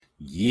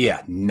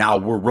Yeah, now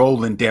we're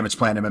rolling. Damage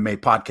Plan MMA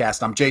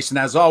podcast. I'm Jason,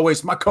 as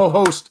always. My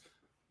co-host,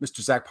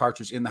 Mr. Zach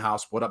Partridge, in the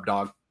house. What up,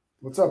 dog?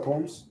 What's up,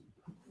 Holmes?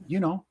 You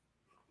know,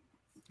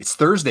 it's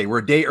Thursday. We're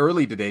a day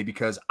early today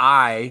because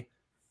I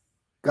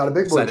got a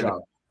big boy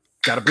job.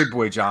 Got a big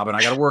boy job, and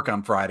I got to work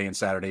on Friday and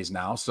Saturdays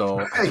now, so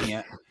I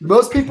can't.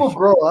 Most people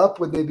grow up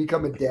when they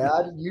become a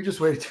dad. You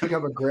just waited to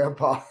become a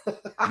grandpa.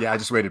 Yeah, I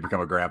just waited to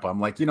become a grandpa. I'm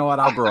like, you know what?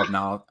 I'll grow up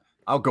now.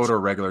 I'll go to a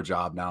regular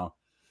job now.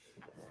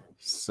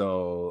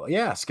 So,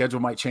 yeah,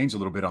 schedule might change a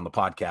little bit on the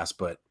podcast,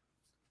 but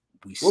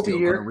we'll still going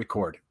to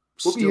record.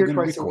 We'll be here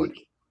twice a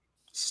week.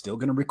 Still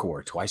going to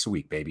record twice a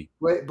week, baby.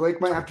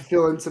 Blake might have to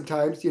fill in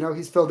sometimes. You know,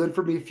 he's filled in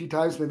for me a few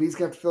times. Maybe he's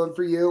going to have to fill in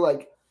for you.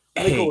 Like,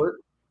 hey,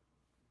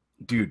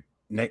 dude,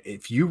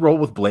 if you roll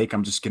with Blake,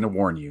 I'm just going to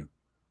warn you.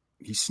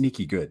 He's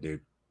sneaky good,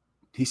 dude.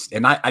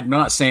 I'm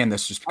not saying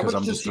this just because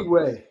I'm just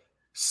a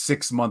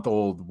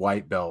 6-month-old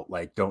white belt,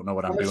 like, don't know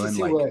what I'm doing.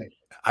 Like,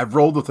 I've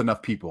rolled with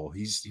enough people.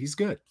 He's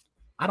good.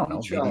 I don't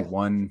know, maybe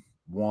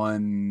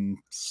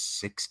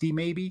 160,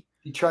 maybe.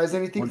 He tries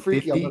anything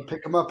freaky, I'm gonna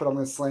pick him up and I'm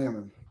gonna slam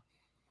him.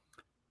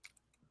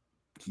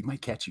 He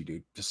might catch you,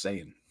 dude. Just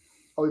saying.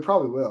 Oh, he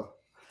probably will.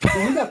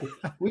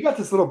 We got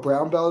this little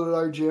brown belt at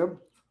our gym.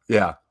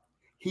 Yeah.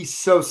 He's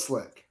so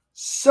slick.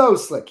 So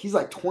slick. He's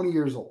like 20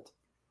 years old.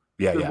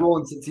 Yeah, Been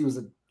rolling since he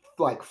was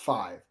like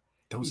 5.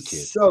 Those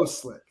kids. So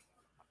slick.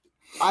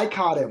 I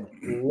caught him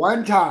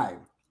one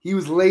time. He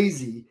was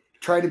lazy,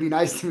 trying to be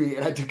nice to me,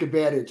 and I took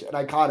advantage, and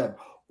I caught him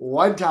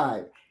one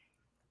time.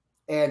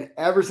 And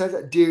ever since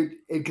that, dude,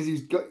 because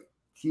he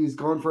was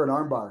going for an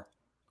armbar,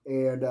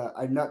 and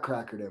I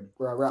nutcrackered him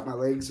where I wrapped my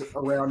legs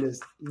around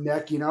his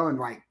neck, you know, and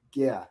like,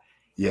 yeah.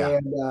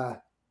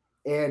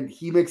 And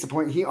he makes a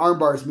point. He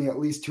armbars me at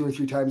least 2 or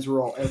 3 times a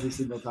roll every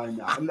single time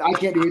now. And I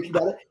can't do anything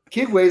about it.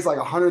 Kid weighs like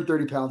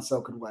 130 pounds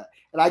soaking wet,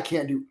 and I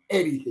can't do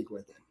anything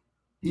with it.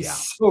 He's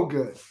so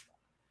good.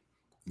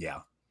 Yeah.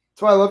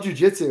 That's why I love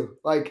jiu-jitsu.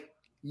 Like,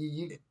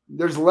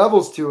 there's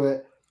levels to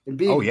it, and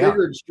being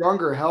bigger and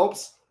stronger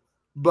helps.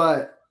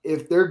 But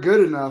if they're good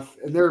enough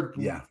and they're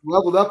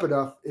leveled up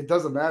enough, it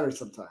doesn't matter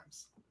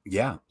sometimes.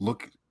 Yeah.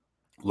 Look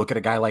at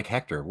a guy like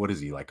Hector. What is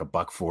he, like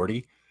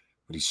 $140?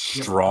 But he's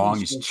strong.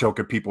 He's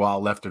choking people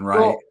out left and right.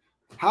 Well,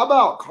 how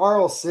about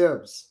Carl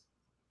Sims?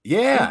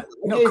 Yeah.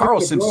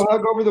 Carl Sims.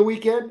 Hug over the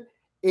weekend,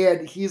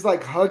 and he's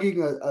like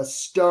hugging a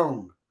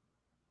stone.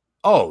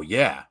 Oh,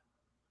 yeah.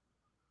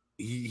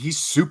 He's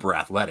super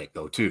athletic,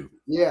 though, too.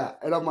 Yeah.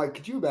 And I'm like,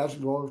 could you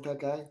imagine rolling with that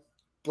guy?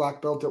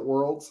 Black belt at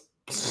Worlds.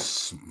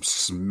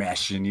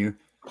 Smashing you.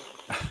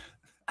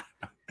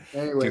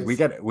 Anyways.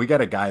 Dude, we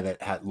got a guy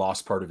that had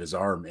lost part of his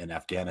arm in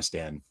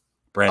Afghanistan.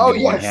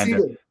 Brandon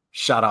one-handed.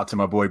 Shout out to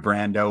my boy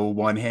Brando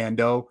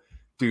one-hando.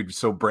 Dude,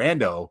 so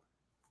Brando,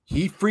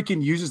 he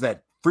freaking uses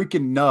that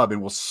freaking nub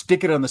and will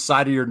stick it on the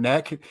side of your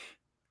neck.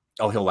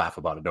 Oh, he'll laugh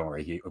about it. Don't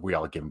worry. We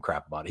all give him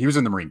crap about it. He was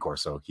in the Marine Corps,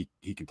 so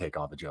he can take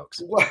all the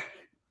jokes. What?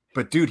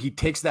 But dude, he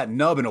takes that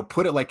nub and he'll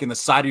put it like in the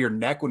side of your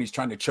neck when he's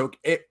trying to choke.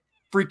 It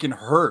freaking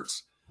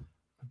hurts.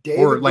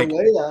 David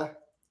Balea,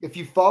 if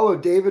you follow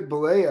David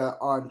Balea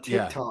on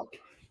TikTok,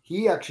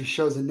 he actually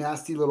shows a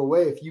nasty little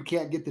way. If you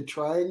can't get the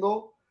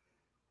triangle,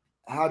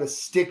 how to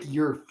stick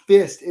your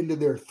fist into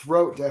their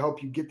throat to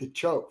help you get the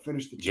choke,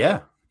 finish the choke. Yeah.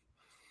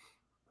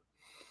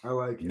 I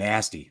like it.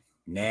 Nasty.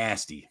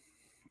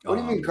 What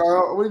do you mean,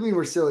 Carl? What do you mean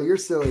we're silly? You're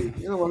silly.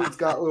 You're the one that's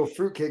got little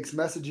fruitcakes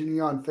messaging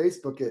you on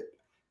Facebook at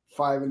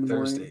 5 in the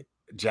morning.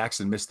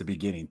 Jackson missed the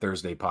beginning.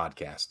 Thursday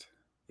podcast.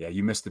 Yeah,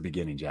 you missed the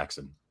beginning,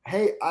 Jackson.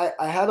 Hey, I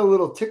had a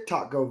little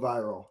TikTok go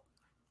viral.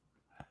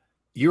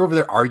 You're over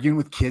there arguing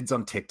with kids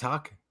on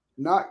TikTok?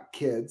 Not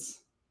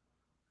kids.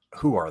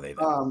 Who are they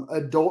then?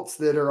 Adults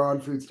that are on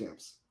food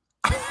stamps.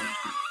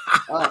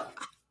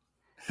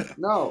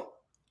 No,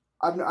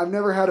 I've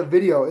never had a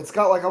video. It's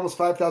got like almost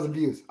 5,000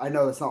 views. I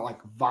know it's not like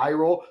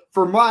viral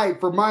for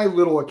my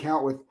little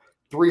account with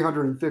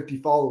 350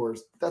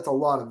 followers. That's a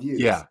lot of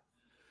views. Yeah,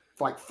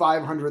 it's like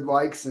 500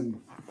 likes and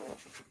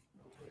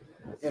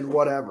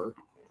whatever.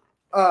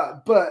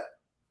 But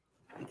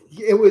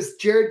it was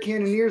Jared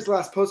Cannonier's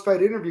last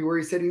post-fight interview where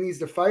he said he needs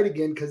to fight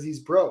again because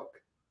he's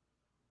broke.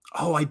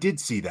 Oh, I did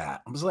see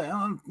that. I was like,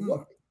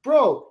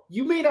 bro,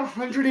 you made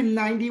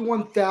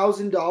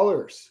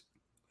 $191,000.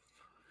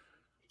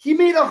 He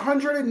made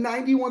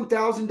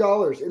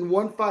 $191,000 in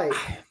one fight,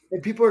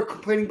 and people are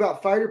complaining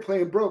about fighter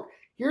playing broke.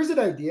 Here's an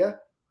idea.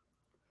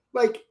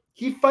 Like,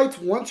 he fights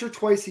once or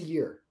twice a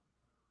year.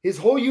 His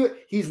whole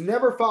he's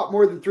never fought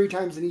more than 3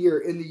 times in a year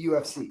in the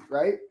UFC,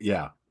 right?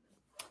 Yeah.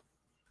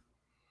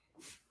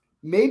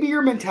 Maybe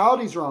your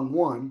mentality's wrong,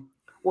 1.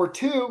 Or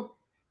 2,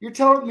 you're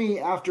telling me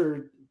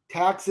after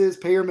taxes,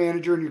 pay your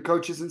manager and your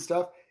coaches and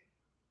stuff,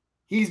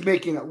 he's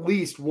making at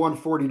least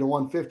 140 to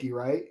 150,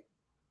 right?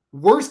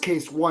 Worst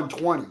case,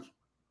 120.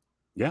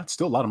 Yeah, it's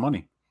still a lot of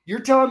money. You're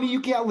telling me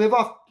you can't live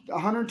off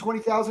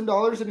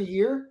 $120,000 in a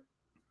year?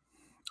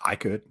 I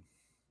could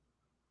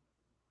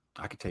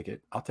take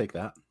it. I'll take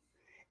that.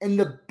 And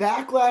the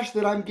backlash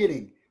that I'm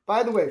getting,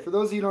 by the way, for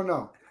those of you who don't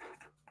know,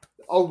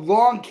 a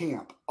long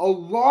camp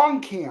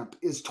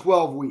is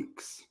 12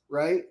 weeks,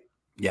 right?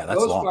 Yeah,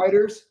 that's those long.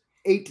 fighters,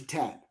 8 to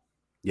 10.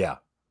 Yeah.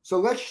 So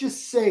let's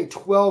just say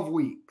 12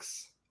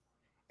 weeks.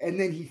 And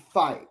then he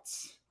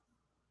fights.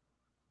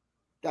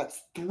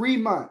 That's 3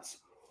 months.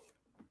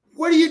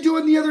 What are you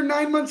doing the other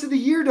 9 months of the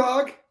year,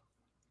 dog?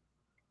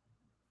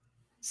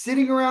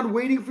 Sitting around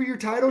waiting for your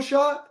title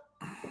shot?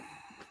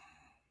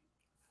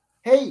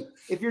 Hey,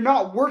 if you're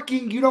not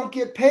working, you don't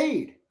get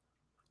paid.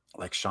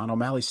 Like Sean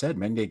O'Malley said,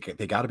 man, they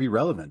got to be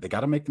relevant. They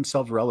got to make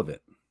themselves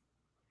relevant.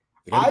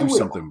 They got to do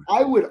something.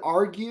 I would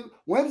argue,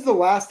 when's the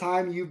last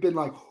time you've been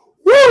like,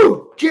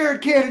 woo,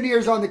 Jared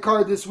Cannonier's on the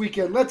card this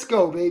weekend. Let's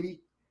go,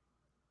 baby.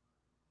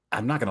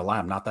 I'm not going to lie.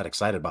 I'm not that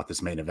excited about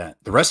this main event.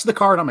 The rest of the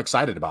card I'm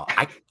excited about.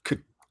 I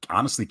could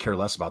honestly care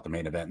less about the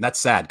main event. And that's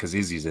sad because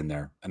Izzy's in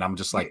there. And I'm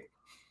just like,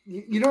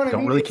 you know what I mean?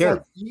 Don't really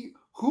care. Like,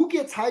 who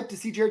gets hyped to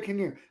see Jared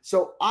Cannonier?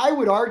 So I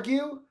would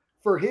argue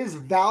for his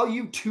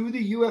value to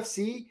the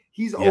UFC,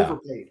 he's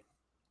overpaid.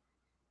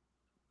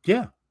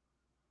 Yeah.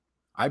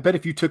 I bet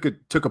if you took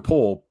a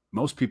poll,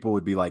 most people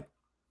would be like,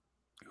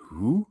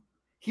 who?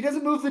 He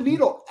doesn't move the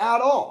needle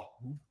at all.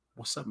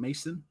 What's up,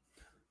 Mason?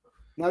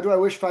 Now, do I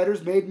wish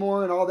fighters made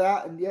more and all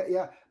that? And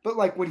yeah. But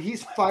like when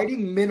he's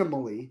fighting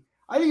minimally,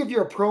 I think if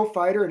you're a pro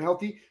fighter and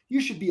healthy,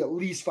 you should be at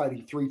least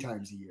fighting 3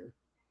 times a year.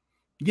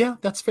 Yeah,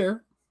 that's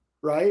fair.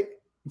 Right?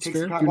 It's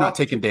fair. You're not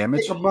taking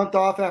damage. Take a month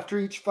off after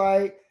each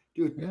fight.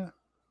 Dude,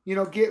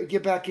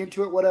 get back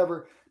into it,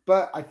 whatever.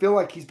 But I feel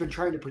like he's been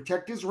trying to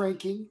protect his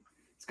ranking.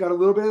 He's got a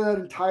little bit of that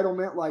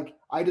entitlement, like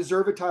I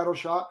deserve a title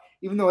shot,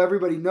 even though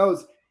everybody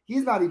knows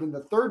he's not even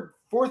the 3rd,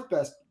 4th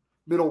best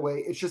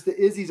middleweight. It's just that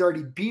Izzy's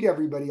already beat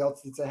everybody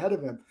else that's ahead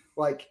of him,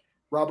 like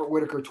Robert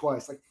Whittaker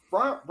twice. Like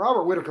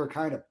Robert Whittaker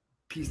kind of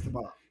pieced him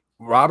up.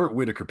 Robert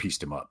Whittaker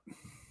pieced him up.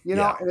 You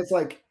know, and it's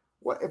like,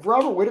 what if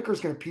Robert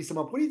Whittaker's going to piece him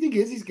up? What do you think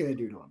Izzy's going to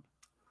do to him?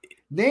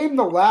 Name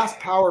the last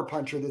power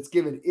puncher that's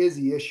given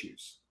Izzy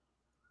issues.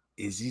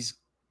 Izzy's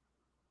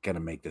going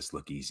to make this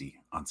look easy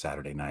on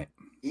Saturday night.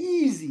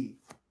 Easy.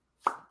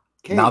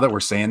 Cake. Now that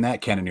we're saying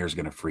that, Cannonier's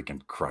going to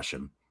freaking crush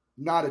him.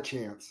 Not a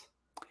chance.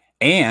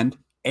 And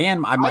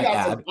I might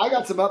add, I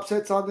got some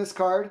upsets on this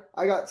card.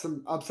 On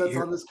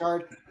this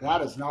card.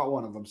 That is not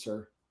one of them,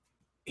 sir.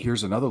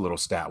 Here's another little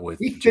stat with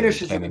he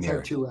finishes him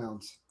in 2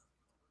 rounds.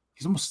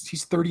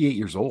 He's 38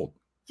 years old.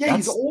 Yeah,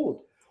 he's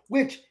old.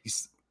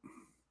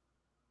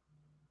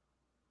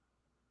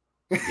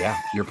 Yeah,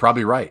 you're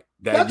probably right.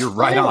 You're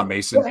right on,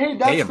 Mason. But hey,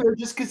 that's fair.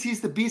 Just because he's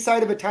the B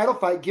side of a title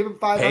fight, give him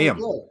 $500. Pay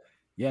him.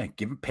 Yeah,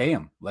 pay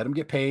him. Let him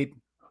get paid.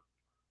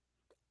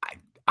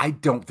 I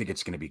don't think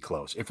it's going to be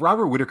close. If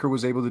Robert Whittaker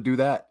was able to do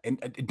that, and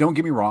don't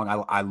get me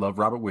wrong, I love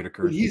Robert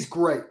Whittaker. He's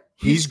great.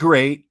 He's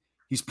great.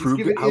 He's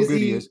proved how good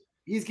he is.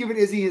 He's given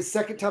Izzy his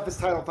 2nd toughest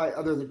title fight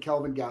other than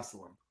Kelvin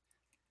Gastelum.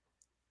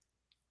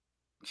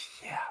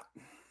 Yeah.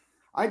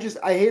 I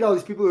hate all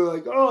these people who are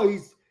like, oh,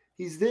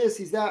 he's this,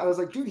 he's that. I was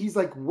like, dude, he's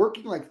like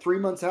working like 3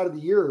 months out of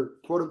the year,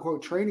 quote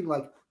unquote training.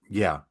 Like,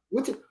 yeah.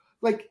 What's it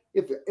like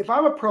if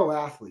I'm a pro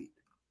athlete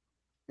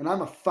and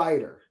I'm a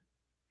fighter,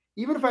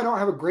 even if I don't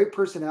have a great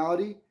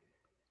personality,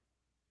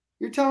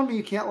 you're telling me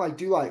you can't like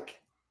do like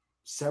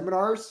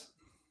seminars?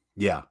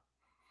 Yeah.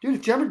 Dude,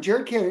 if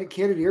Jared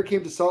Cannonier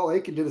came to Salt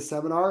Lake and did a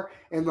seminar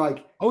and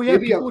like, oh yeah,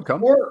 people would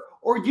come.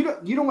 Or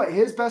you know what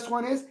his best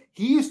one is?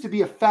 He used to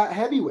be a fat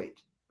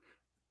heavyweight.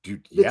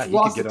 Dude, that's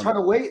lost a ton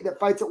of weight that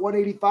fights at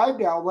 185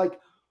 now. Like,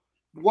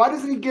 why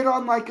doesn't he get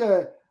on like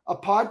a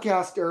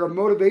podcast or a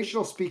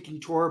motivational speaking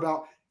tour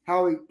about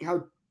how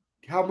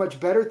much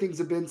better things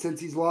have been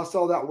since he's lost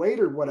all that weight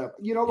or whatever?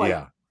 You know,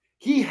 like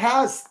he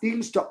has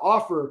things to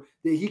offer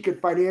that he could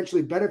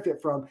financially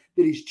benefit from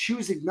that he's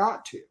choosing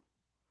not to.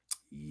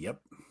 Yep.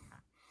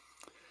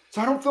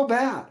 So I don't feel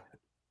bad.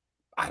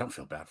 I don't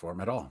feel bad for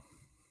him at all.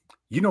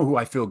 You know who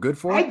I feel good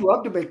for? I'd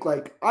love to make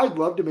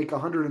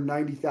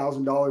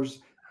 $190,000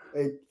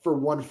 for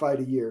one fight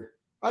a year.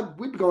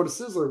 We'd be going to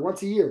Sizzler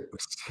once a year.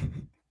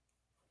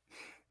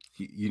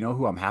 You know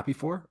who I'm happy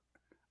for?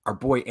 Our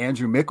boy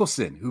Andrew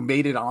Mickelson, who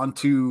made it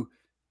onto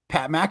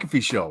Pat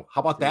McAfee show.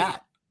 How about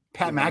that?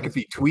 Pat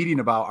McAfee tweeting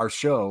about our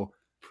show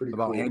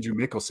about cool. Andrew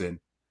Mickelson.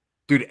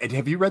 Dude,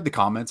 have you read the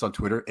comments on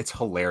Twitter? It's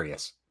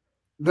hilarious.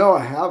 No,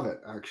 I haven't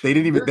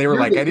actually. They were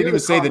like, I didn't even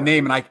say the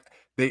name, and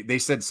they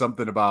said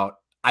something about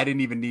I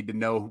didn't even need to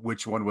know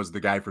which one was the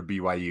guy for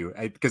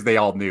BYU because they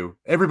all knew.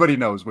 Everybody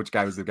knows which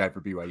guy was the guy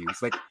for BYU.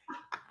 It's like,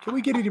 can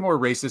we get any more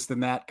racist than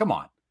that? Come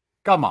on.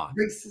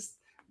 Racist.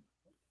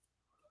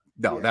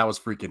 No, that was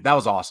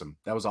awesome.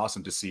 That was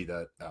awesome to see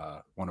that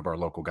one of our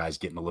local guys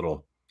getting a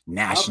little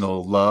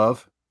national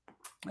love.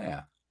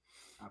 Yeah.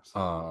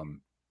 Absolutely.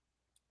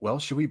 Well,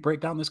 should we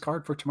break down this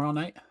card for tomorrow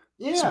night?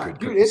 Yeah,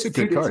 it's a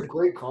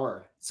great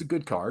card. It's a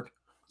good card.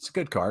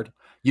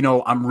 You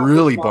know, I'm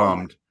really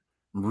bummed.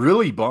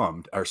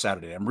 Or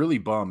Saturday. I'm really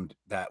bummed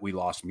that we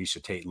lost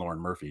Miesha Tate and Lauren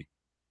Murphy.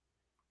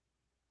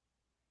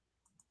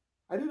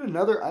 I got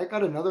another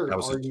argument.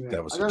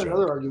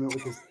 Another argument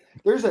with this.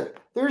 There's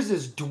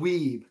this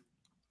dweeb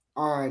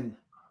on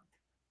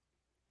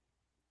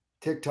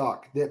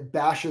TikTok that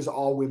bashes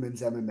all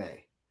women's MMA.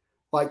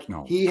 Like,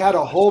 he had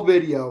a whole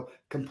video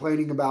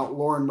complaining about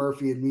Lauren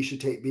Murphy and Miesha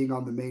Tate being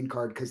on the main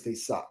card because they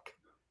suck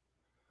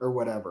or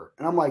whatever.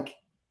 And I'm like,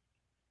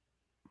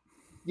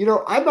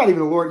 I'm not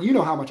even a Lauren. You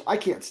know how much I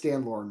can't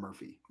stand Lauren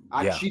Murphy.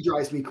 She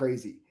drives me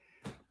crazy.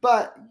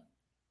 But,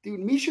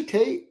 dude, Miesha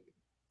Tate,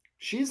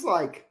 she's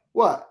like,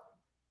 what?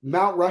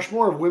 Mount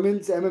Rushmore of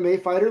women's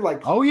MMA fighter?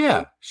 Like, oh,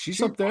 yeah.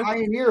 She's up there.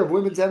 Pioneer of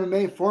women's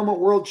MMA, former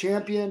world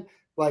champion.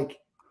 Like,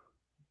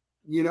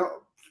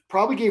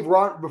 probably gave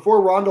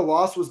before Ronda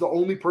lost, was the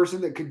only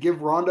person that could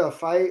give Ronda a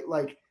fight.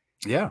 Like,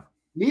 yeah.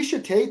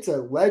 Miesha Tate's a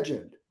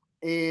legend.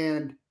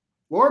 And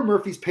Lauren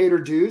Murphy's paid her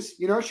dues.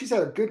 She's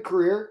had a good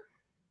career.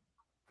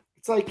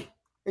 It's like,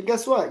 and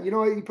guess what? You know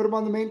what? You put them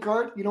on the main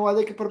card. You know why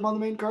they can put them on the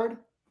main card?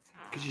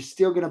 Because you're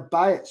still going to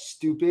buy it,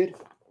 stupid.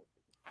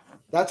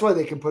 That's why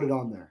they can put it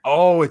on there.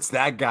 Oh, it's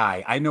that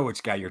guy. I know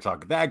which guy you're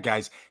talking. That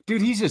guy's,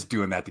 dude, he's just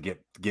doing that to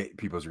get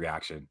people's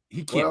reaction.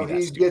 He can't be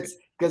that stupid.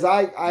 Because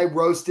I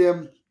roast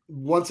him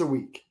once a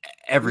week.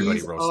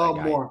 Everybody roasts that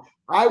guy. More.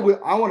 I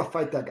want to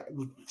fight that guy.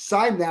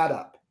 Sign that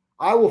up.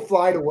 I will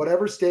fly to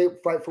whatever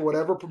state, fight for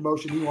whatever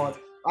promotion he wants.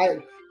 I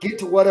get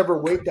to whatever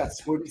weight that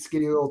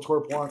skinny little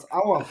twerp wants. I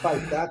want to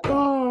fight that guy.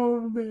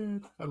 Oh,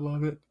 man. I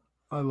love it.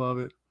 I love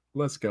it.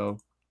 Let's go.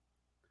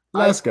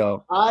 Let's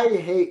go. I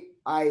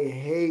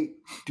hate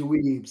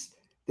dweebs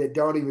that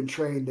don't even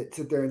train, that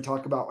sit there and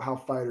talk about how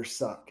fighters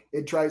suck.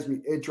 It drives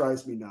me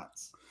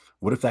nuts.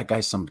 What if that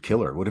guy's some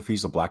killer? What if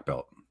he's a black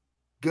belt?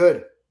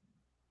 Good.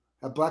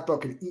 A black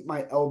belt can eat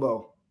my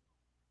elbow.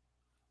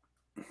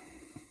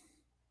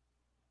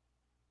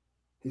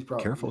 He's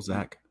probably careful,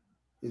 Zach.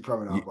 He's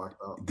probably not a black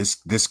belt.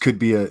 This could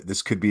be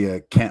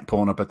a Kent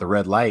pulling up at the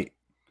red light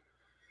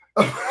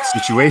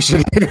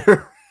situation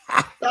here.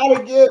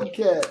 Not again,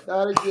 Kent.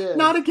 Not again.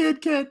 Not again,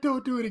 Kent.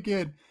 Don't do it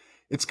again.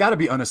 It's got to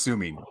be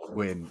unassuming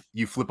when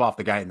you flip off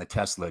the guy in the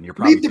Tesla and you're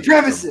probably leave the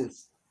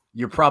premises.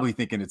 You're probably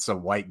thinking it's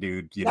some white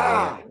dude,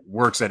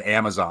 works at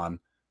Amazon.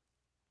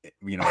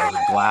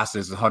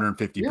 Glasses,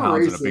 150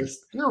 pounds,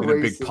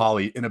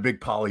 and a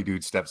big poly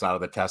dude steps out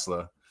of the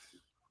Tesla.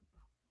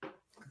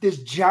 This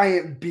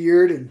giant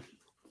beard and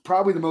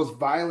probably the most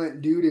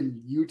violent dude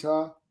in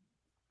Utah.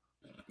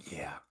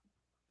 Yeah,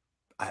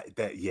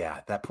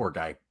 that poor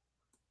guy.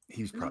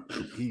 He's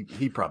probably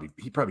he probably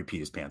peed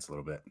his pants a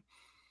little bit.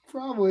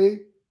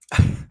 Probably.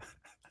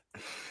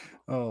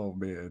 Oh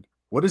man.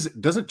 What is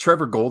it? Doesn't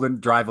Trevor Golden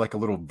drive like a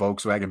little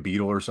Volkswagen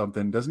Beetle or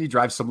something? Doesn't he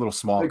drive some little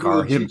small car?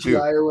 Little him GTI too,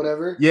 or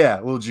whatever. Yeah,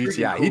 a little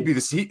GTI. Cool.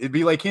 It'd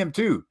be like him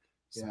too.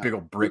 Big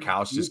old brick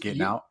house just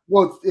getting out.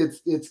 Well,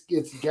 it's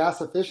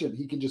gas efficient.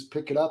 He can just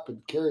pick it up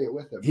and carry it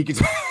with him. He can.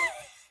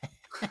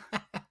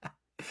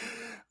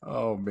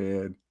 Oh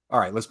man! All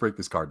right, let's break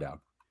this card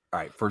down. All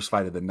right, first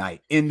fight of the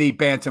night in the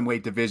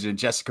bantamweight division: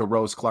 Jessica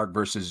Rose Clark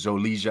versus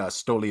Zolija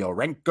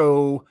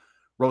Stolyarenko.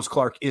 Rose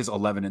Clark is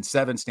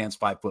 11-7, stands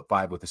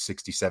 5'5" with a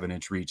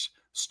 67-inch reach.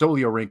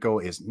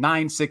 Stolyarenko is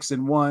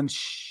 9-6-1.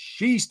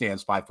 She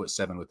stands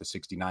 5'7" with a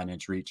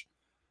 69-inch reach.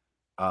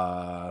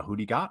 Who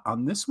do you got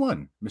on this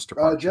one, Mr.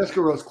 Parker?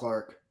 Jessica Rose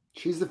Clark.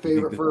 She's the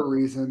favorite for a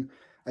reason.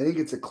 I think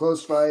it's a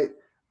close fight.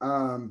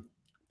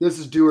 This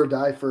is do or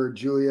die for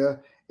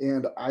Julia,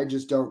 and I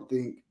just don't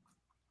think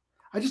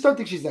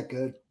she's that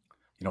good.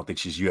 You don't think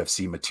she's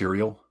UFC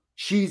material?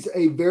 She's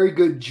a very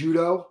good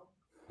judo,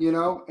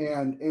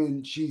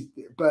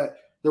 but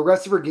the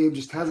rest of her game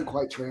just hasn't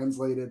quite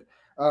translated.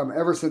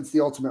 Ever since the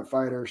Ultimate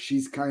Fighter,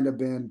 she's kind of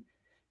been,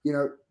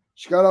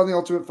 she got on the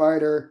Ultimate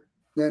Fighter,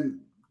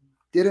 then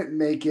didn't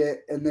make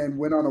it, and then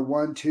went on a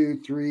 1,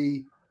 2,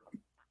 3,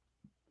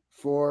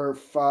 4,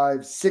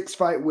 5, 6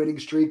 fight winning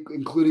streak,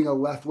 including a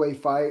Lethway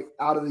fight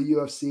out of the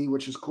UFC,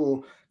 which is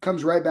cool.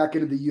 Comes right back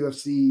into the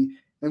UFC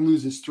and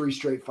loses 3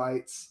 straight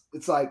fights.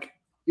 It's like,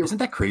 isn't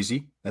that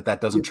crazy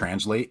that doesn't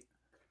translate?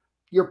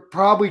 You're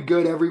probably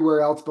good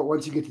everywhere else, but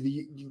once you get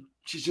to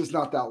she's just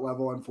not that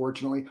level,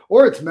 unfortunately.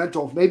 Or it's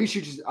mental. Maybe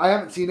I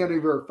haven't seen any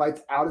of her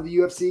fights out of the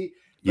UFC,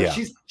 but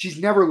she's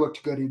never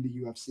looked good in the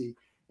UFC.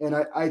 And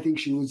I think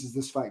she loses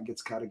this fight and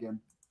gets cut again.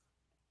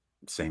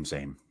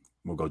 Same.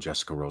 We'll go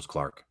Jessica Rose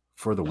Clark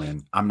for the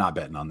win. I'm not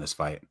betting on this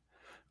fight.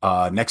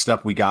 Next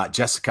up, we got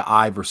Jessica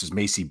Eye versus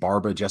Macy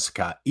Barba.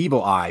 Jessica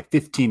Evil Eye,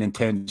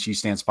 15-10. She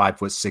stands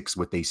 5'6"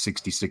 with a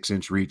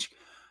 66-inch reach.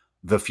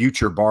 The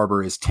future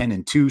Barber is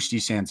 10-2. She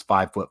stands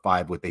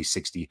 5'5" with a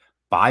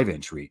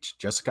 65-inch reach.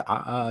 Jessica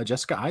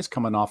Eye's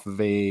coming off of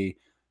a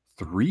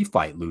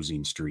 3-fight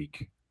losing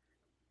streak.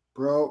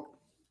 Bro,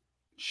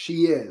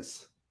 she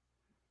is.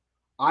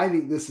 I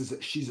think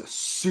she's a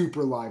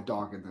super live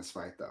dog in this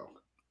fight, though.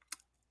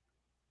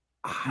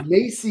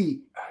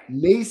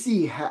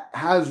 Macy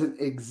hasn't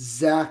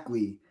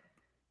exactly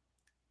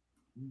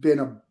been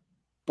a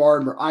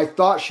barn. I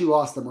thought she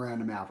lost the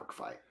Miranda Maverick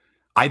fight.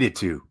 I did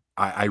too.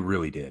 I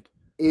really did.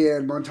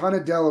 And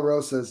Montana De La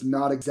Rosa is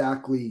not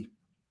exactly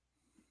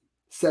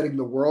setting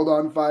the world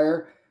on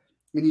fire.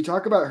 When you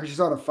talk about her, she's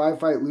on a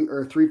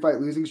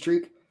 3-fight losing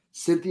streak.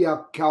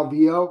 Cynthia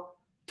Calvillo,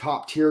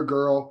 top tier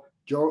girl.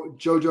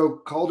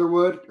 Jojo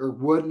Calderwood, or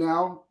Wood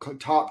now,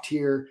 top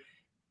tier.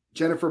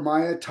 Jennifer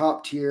Maia,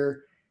 top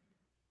tier.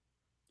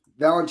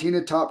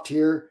 Valentina top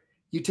tier.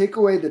 You take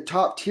away the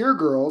top tier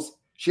girls,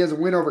 she has a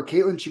win over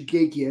Caitlin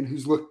Chugakian,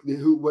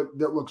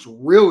 that looks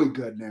really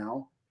good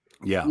now.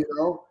 Yeah. You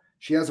know,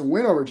 she has a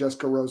win over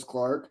Jessica Rose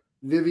Clark,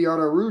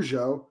 Viviana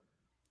Rougeau.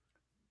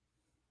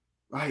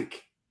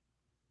 Like,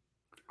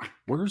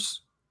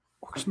 where's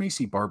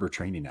Maycee Barber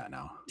training at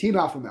now? Team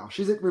Alpha Male.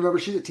 She's at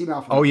Team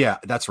Alpha Male. Oh yeah,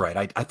 that's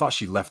right. I thought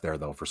she left there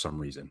though for some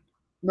reason.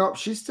 No,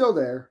 she's still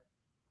there.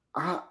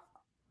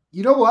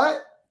 You know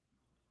what?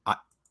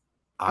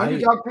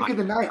 Underdog pick of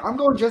the night. I'm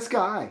going Jessica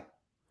Eye.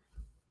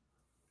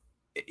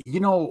 You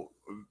know,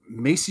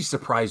 Maycee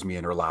surprised me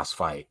in her last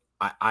fight.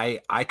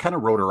 I kind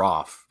of wrote her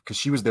off because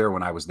she was there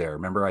when I was there.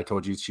 Remember, I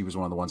told you she was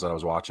one of the ones that I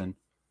was watching,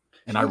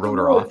 and I wrote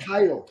her off.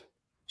 Entitled.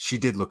 She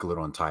did look a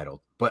little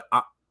entitled, but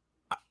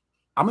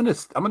I'm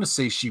gonna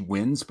say she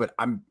wins, but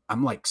I'm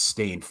like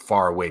staying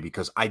far away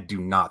because I do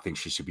not think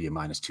she should be a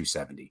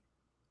 -270.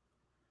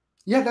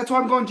 Yeah, that's why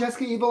I'm going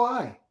Jessica Evil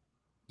Eye.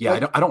 Yeah,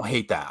 like, I don't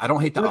hate that. I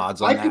don't hate the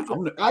odds on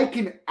that. I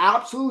can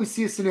absolutely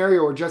see a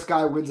scenario where Jessica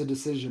Eye wins a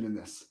decision in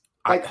this.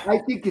 Like I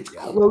think it's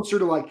closer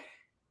to like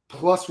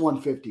plus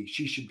 150.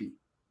 She should be.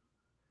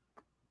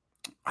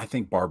 I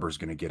think Barber's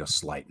going to get a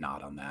slight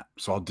nod on that.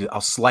 So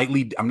I'll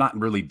slightly. I'm not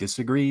really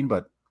disagreeing,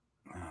 but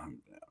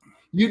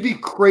you'd be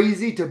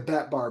crazy to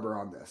bet Barber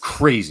on this.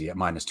 Crazy at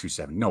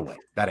 -270. No way.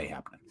 That ain't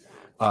happening.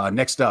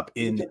 Next up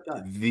in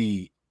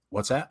the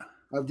what's that?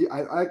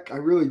 I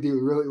really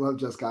really love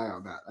Jessica Eye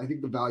on that. I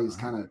think the value is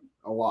kind of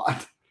a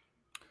lot.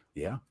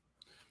 Yeah.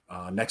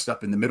 Next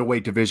up in the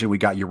middleweight division, we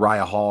got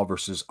Uriah Hall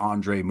versus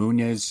Andre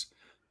Muniz.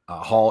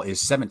 Hall is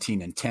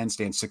 17-10,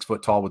 stands 6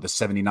 foot tall with a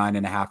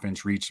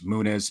 79.5-inch reach.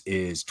 Muniz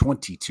is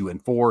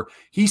 22-4.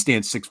 He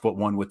stands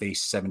 6'1" with a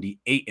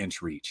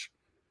 78-inch reach.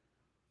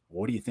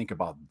 What do you think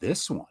about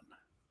this one?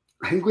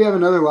 I think we have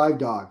another live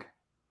dog.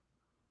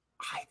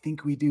 I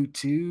think we do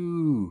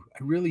too.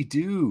 I really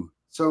do.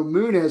 So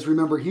Muniz,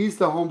 remember, he's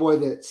the homeboy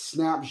that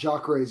snapped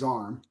Jacare's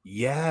arm.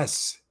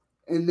 Yes.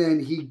 And then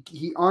he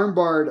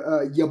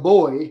armbarred ya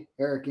boy,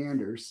 Eric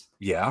Anders.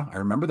 Yeah, I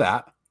remember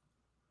that.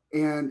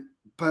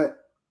 But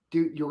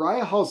dude,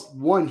 Uriah Hall's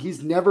one,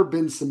 he's never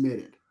been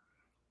submitted.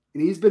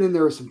 And he's been in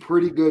there with some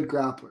pretty good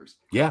grapplers.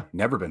 Yeah,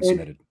 never been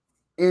submitted.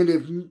 And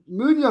if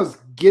Munoz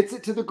gets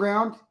it to the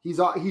ground, he's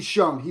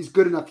shown he's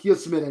good enough. He'll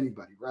submit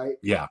anybody, right?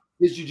 Yeah.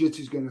 His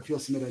jiu-jitsu is good enough. He'll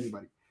submit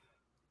anybody.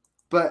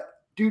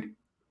 But, dude,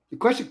 the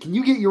question, can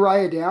you get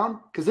Uriah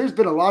down? Because there's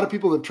been a lot of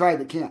people that have tried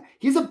that can't.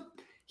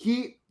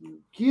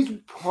 He's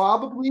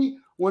probably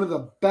one of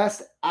the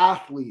best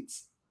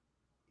athletes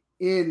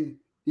in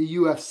the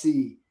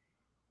UFC.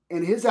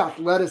 And his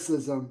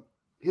athleticism,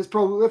 his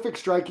prolific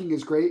striking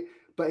is great,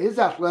 but his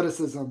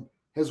athleticism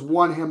has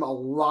won him a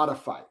lot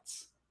of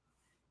fights.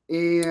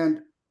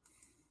 And,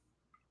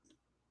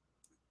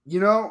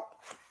 you know,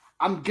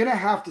 I'm going to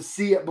have to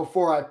see it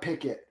before I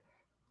pick it.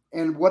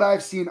 And what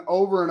I've seen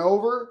over and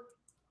over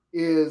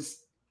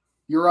is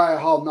Uriah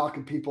Hall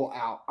knocking people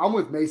out. I'm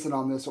with Mason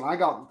on this one. I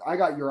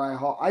got Uriah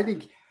Hall. I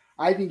think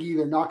he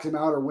either knocks him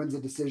out or wins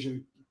a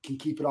decision, can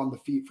keep it on the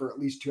feet for at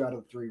least 2 out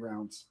of the 3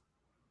 rounds.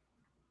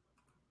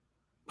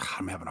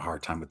 I'm having a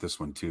hard time with this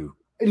one too.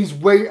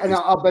 And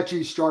I'll bet you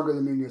he's stronger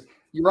than Munoz.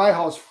 Uriah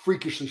Hall is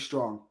freakishly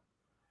strong.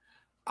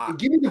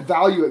 Give me the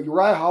value at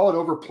Uriah Hall at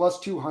over plus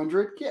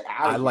 200. Get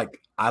out of here.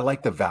 I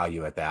like the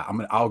value at that.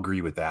 I'll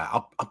agree with that.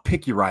 I'll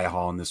pick Uriah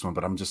Hall in this one,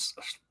 but I'm just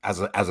as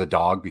a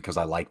dog because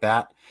I like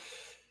that.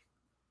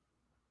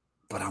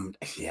 But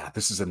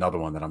this is another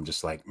one that I'm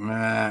just like,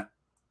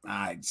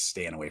 I'm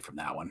staying away from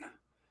that one.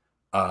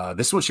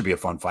 This one should be a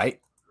fun fight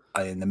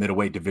in the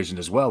middleweight division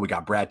as well. We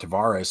got Brad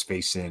Tavares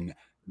facing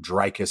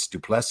Dricus Du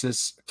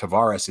Plessis.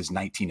 Tavares is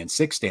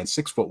 19-6, stands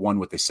 6'1"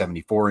 with a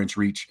 74-inch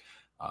reach.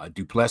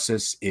 Du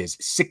Plessis is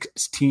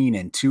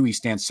 16-2. He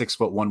stands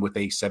 6'1" with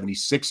a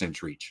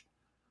 76-inch reach.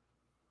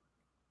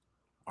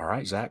 All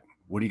right, Zach,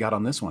 what do you got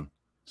on this one?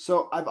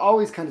 So I've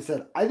always kind of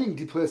said I think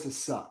Du Plessis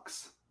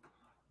sucks.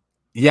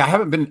 Yeah,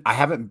 I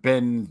haven't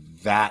been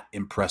that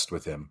impressed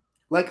with him.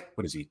 Like,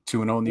 what is he,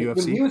 2-0 in the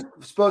UFC? When he was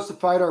supposed to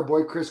fight our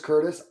boy Chris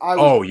Curtis, I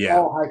was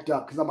all hyped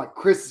up because I'm like,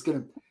 Chris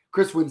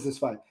wins this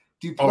fight.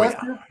 Du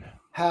Plessis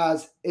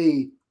has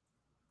a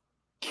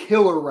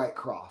killer right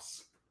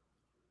cross.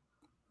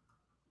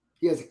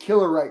 He has a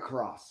killer right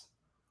cross.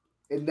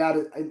 And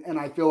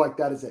I feel like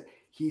that is it.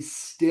 He's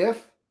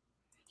stiff.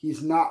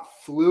 He's not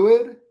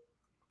fluid.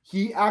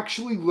 He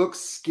actually looks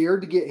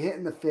scared to get hit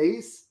in the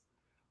face,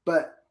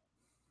 but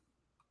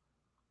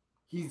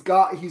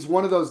he's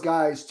one of those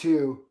guys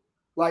too.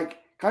 Like,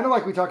 kind of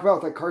like we talked about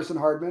with like Carson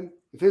Hardman.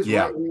 If his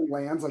right hand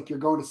lands, like you're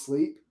going to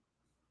sleep.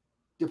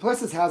 Du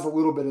Plessis has a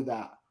little bit of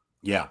that.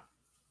 Yeah.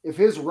 If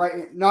his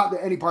right, not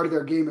that any part of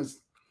their game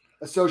is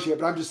associated,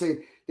 but I'm just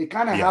saying they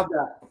kind of have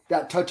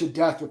that touch of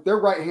death. If their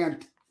right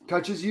hand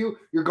touches you,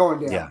 you're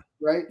going down,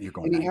 right? You're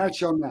going down. He has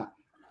shown that.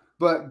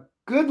 But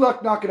good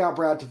luck knocking out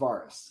Brad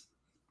Tavares.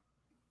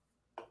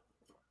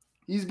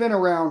 He's been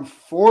around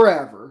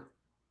forever,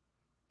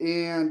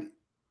 and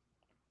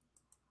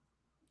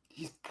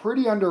he's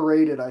pretty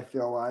underrated, I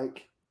feel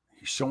like.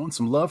 He's showing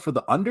some love for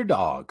the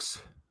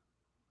underdogs.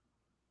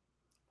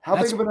 How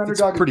big of an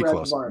underdog is pretty Brad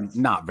close. Tavares?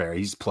 Not very.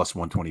 He's plus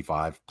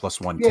 125, plus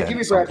 110 give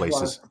me in some Brad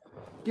places. Tavares.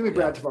 Give me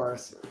Brad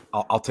Tavares.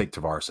 I'll take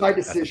Tavares by at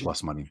the decision.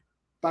 plus money.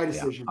 By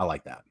decision. Yeah, I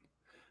like that.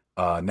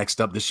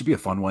 Next up, this should be a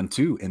fun one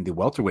too. In the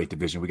welterweight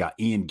division, we got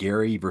Ian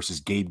Gary versus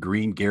Gabe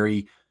Green.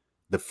 Gary,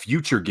 the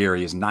future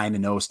Gary, is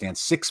 9-0,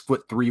 stands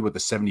 6'3" with a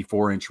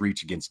 74-inch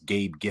reach against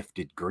Gabe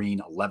Gifted Green,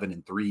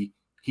 11-3.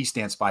 He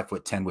stands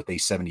 5'10" with a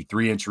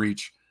 73-inch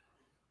reach.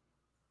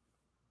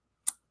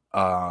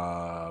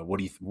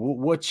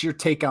 What's your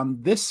take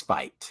on this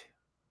fight?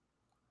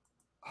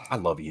 I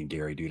love Ian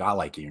Gary, dude. I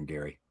like Ian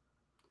Gary.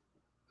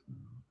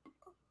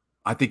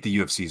 I think the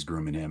UFC is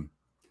grooming him.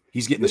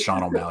 He's getting the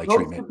Sean O'Malley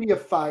treatment. It's supposed to be a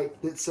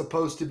fight that's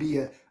supposed to be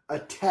a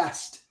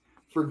test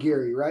for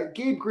Gary, right?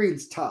 Gabe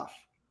Green's tough.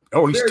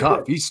 Oh, he's tough.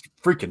 Good. He's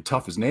freaking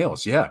tough as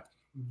nails. Yeah.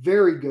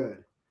 Very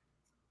good.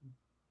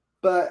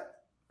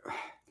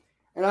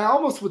 And I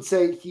almost would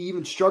say he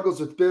even struggles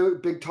with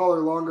big, taller,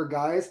 longer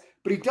guys,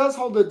 but he does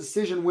hold a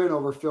decision win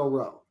over Phil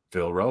Rowe.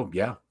 Phil Rowe,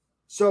 yeah.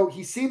 So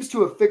he seems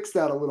to have fixed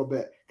that a little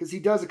bit because he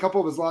does a couple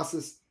of his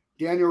losses.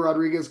 Daniel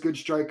Rodriguez, good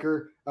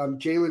striker.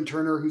 Jalen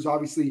Turner, who's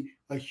obviously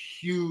a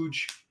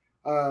huge,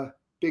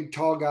 big,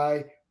 tall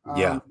guy.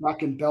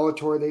 Back in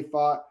Bellator, they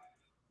fought.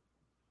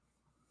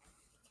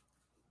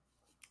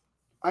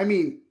 I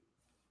mean,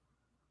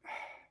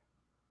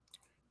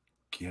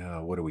 yeah,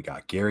 what do we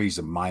got? Gary's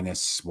a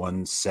minus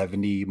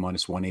 170,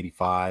 minus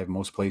 185,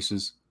 most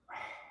places.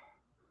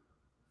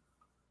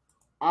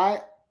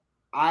 I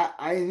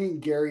think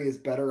Gary is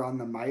better on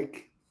the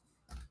mic,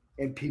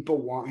 and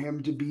people want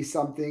him to be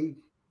something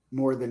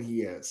more than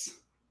he is.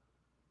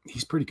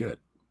 He's pretty good.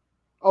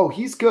 Oh,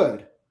 he's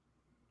good.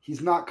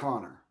 He's not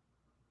Conor.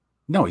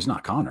 No, he's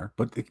not Conor,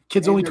 but the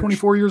kid's only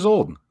 24 years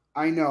old.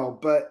 I know,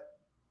 but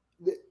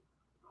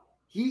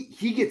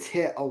he gets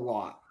hit a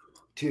lot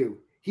too.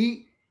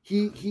 He's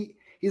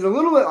a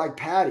little bit like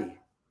Patty.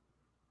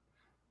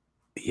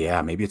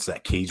 Yeah, maybe it's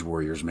that Cage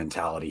Warriors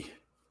mentality.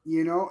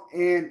 You know,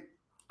 and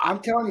I'm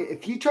telling you,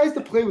 if he tries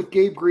to play with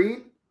Gabe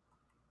Green,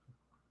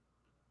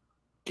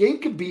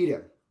 Gabe could beat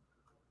him.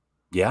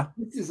 Yeah. I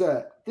think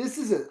this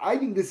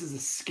is a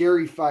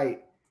scary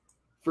fight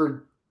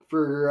for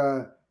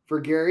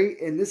Gary,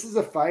 and this is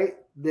a fight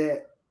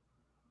that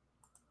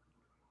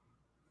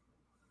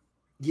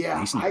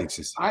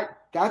I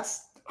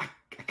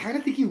kind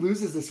of think he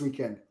loses this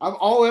weekend. I'm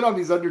all in on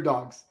these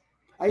underdogs.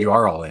 You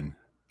are all in.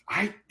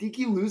 I think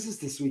he loses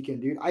this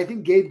weekend, dude. I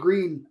think Gabe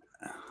Green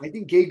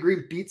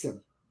beats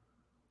him.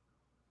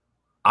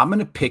 I'm going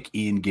to pick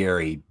Ian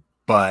Gary,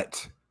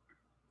 but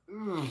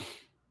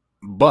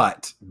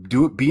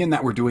being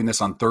that we're doing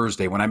this on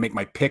Thursday, when I make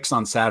my picks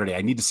on Saturday,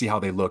 I need to see how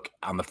they look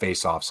on the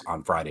face-offs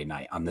on Friday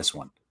night on this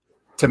one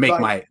to make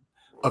my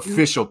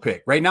official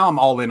pick. Right now, I'm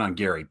all in on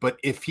Gary, but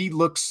if he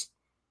looks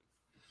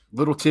a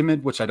little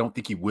timid, which I don't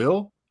think he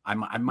will, I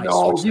might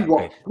switch that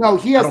pick. No,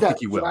 he has that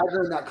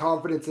swagger and that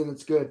confidence, and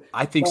it's good.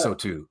 I think so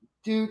too.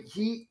 Dude,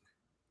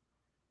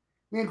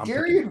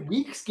 Gary and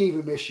Weeks gave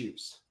him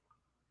issues.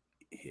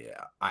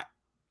 Yeah,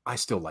 I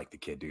still like the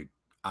kid, dude.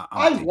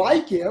 I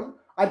like him.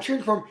 I'm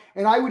cheering for him.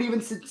 And I would even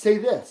say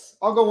this.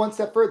 I'll go one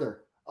step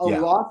further. A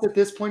loss at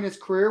this point in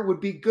his career would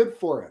be good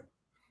for him.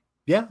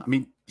 Yeah, I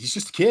mean, he's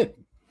just a kid.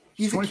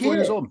 He's 24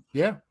 years old.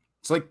 Yeah.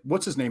 It's like,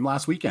 what's his name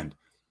last weekend?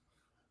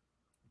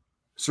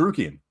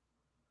 Sarukian.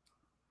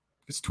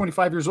 He's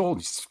 25 years old.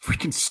 He's a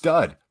freaking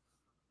stud.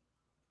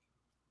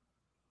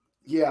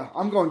 Yeah,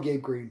 I'm going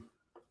Gabe Green.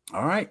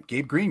 All right,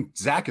 Gabe Green.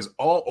 Zach is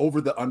all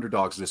over the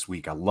underdogs this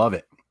week. I love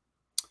it.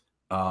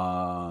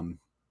 All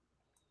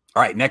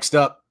right, next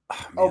up.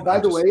 By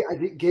the way, I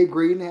think Gabe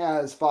Green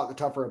has fought the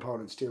tougher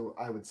opponents too,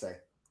 I would say.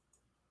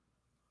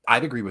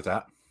 I'd agree with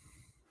that.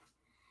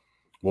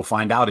 We'll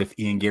find out if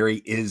Ian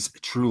Gary is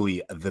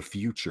truly the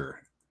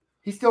future.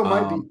 He still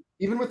might be.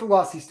 Even with the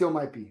loss, he still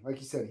might be. Like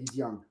you said, he's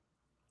young.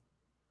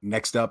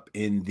 Next up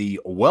in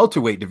the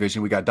welterweight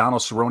division, we got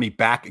Donald Cerrone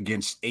back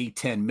against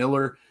A10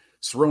 Miller.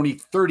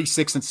 Cerrone,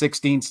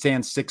 36-16,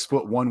 stands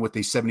 6'1" with a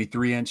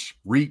 73-inch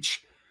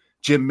reach.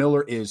 Jim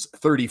Miller is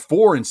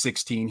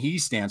 34-16. He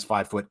stands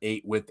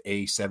 5'8" with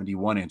a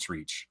 71-inch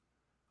reach.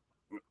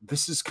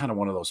 This is kind of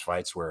one of those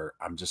fights where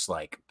I'm just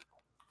like,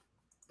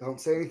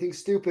 don't say anything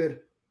stupid.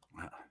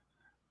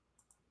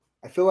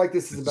 I feel like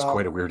this is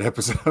quite a weird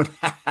episode.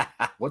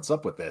 What's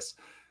up with this?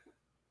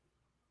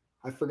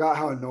 I forgot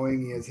how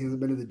annoying he is. He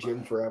hasn't been to the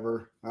gym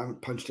forever. I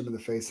haven't punched him in the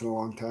face in a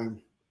long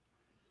time.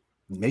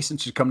 Mason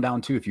should come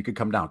down too. If you could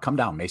come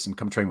down, Mason.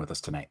 Come train with us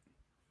tonight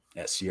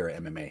at Sierra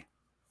MMA.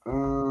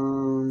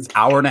 It's an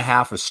hour and a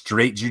half of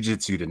straight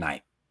jiu-jitsu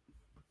tonight.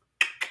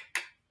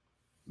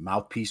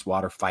 Mouthpiece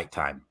water fight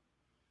time.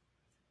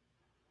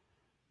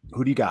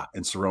 Who do you got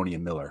in Cerrone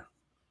and Miller?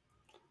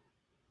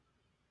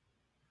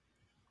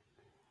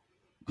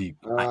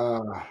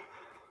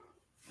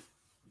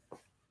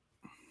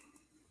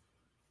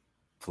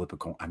 Flip a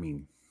coin. I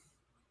mean,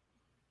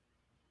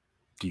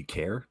 do you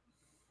care?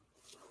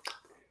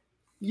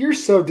 You're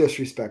so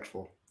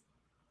disrespectful.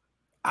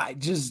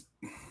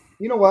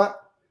 You know what?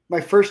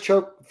 My first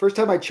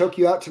time I choke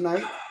you out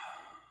tonight,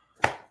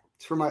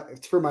 it's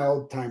It's for my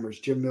old timers,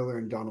 Jim Miller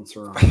and Donald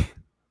Cerrone.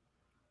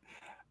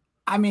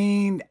 I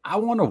mean, I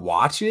want to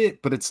watch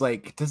it, but it's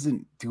like it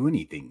doesn't do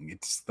anything.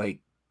 It's like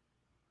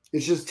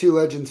it's just two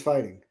legends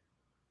fighting,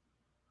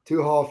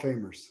 two Hall of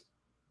Famers.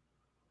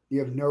 You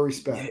have no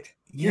respect.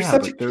 You're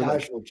such a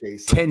casual, like,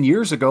 Jason. 10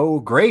 years ago,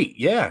 great.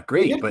 Yeah,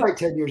 great. They did fight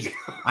 10 years ago.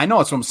 I know,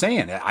 that's what I'm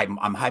saying. I'm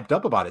hyped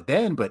up about it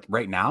then, but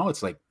right now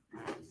it's like,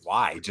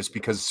 why? Just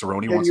because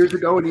Cerrone 10 years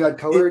ago when you had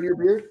color in your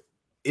beard?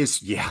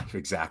 Yeah,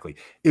 exactly.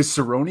 Is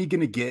Cerrone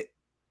going to get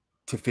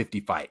to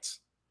 50 fights?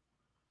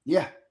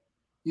 Yeah.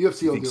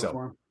 UFC will do it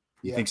for him.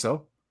 You think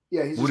so?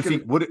 Yeah. He's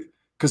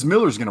because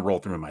Miller's going to roll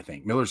through him, I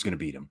think. Miller's going to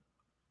beat him.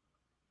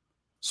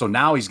 So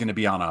now he's going to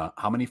be on a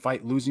how many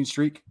fight losing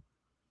streak?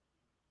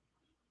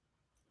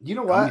 You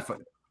know what?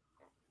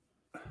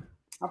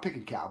 I'm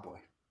picking Cowboy.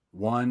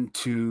 1,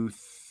 2,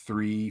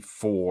 3,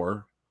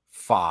 4,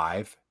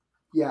 5.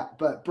 Yeah,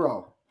 but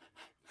bro,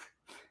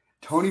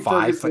 Tony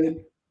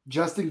Ferguson,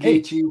 Justin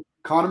Gaethje,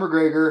 Conor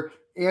McGregor,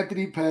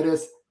 Anthony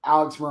Pettis,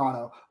 Alex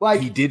Morono. Like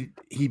he did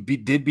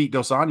beat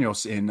Dos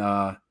Anjos in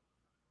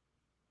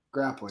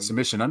grappling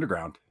submission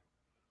underground.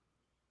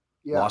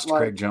 Yeah, lost to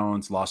Craig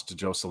Jones, lost to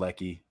Joe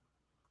Selecki.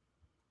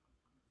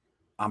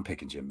 I'm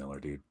picking Jim Miller,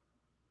 dude.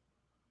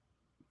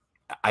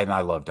 And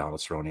I love Donald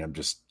Cerrone.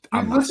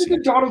 Listen to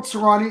Donald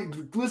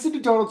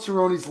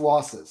Cerrone's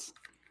losses.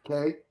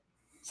 Okay.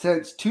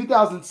 Since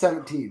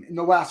 2017, in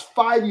the last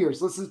 5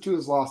 years, listen to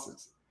his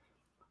losses.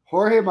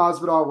 Jorge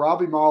Masvidal,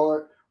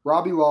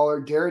 Robbie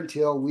Lawler, Darren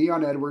Till,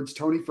 Leon Edwards,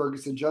 Tony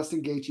Ferguson,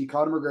 Justin Gaethje,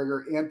 Conor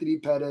McGregor, Anthony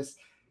Pettis,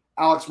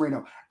 Alex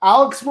Moreno.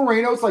 Alex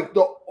Moreno's like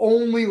the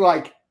only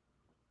like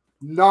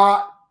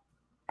not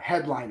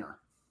headliner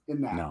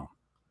in that. No.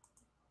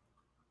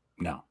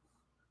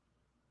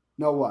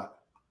 No what?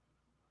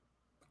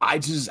 I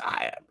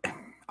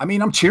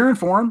mean, I'm cheering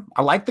for him.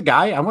 I like the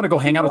guy. I want to go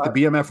hang out at the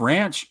BMF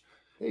Ranch.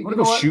 I want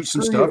to go shoot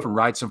some stuff and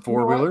ride some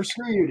four-wheelers.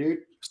 Screw you, dude.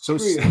 Screw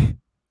you.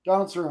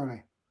 Donald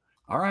Cerrone.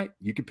 All right.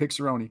 You can pick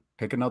Cerrone.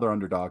 Pick another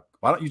underdog.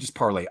 Why don't you just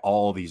parlay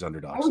all these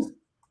underdogs?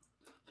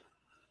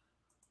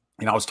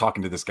 I was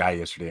talking to this guy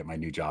yesterday at my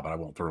new job, and I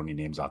won't throw any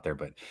names out there,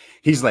 but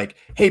he's like,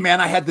 hey, man,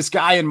 I had this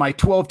guy in my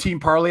 12-team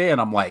parlay, and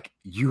I'm like,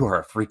 you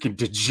are a freaking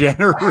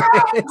degenerate.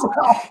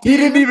 He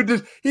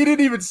didn't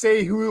even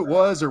say who it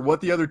was or what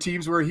the other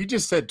teams were. He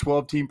just said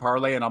 12-team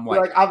parlay, and I'm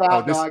like,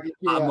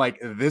 I'm like,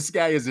 this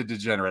guy is a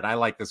degenerate. I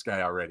like this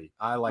guy already.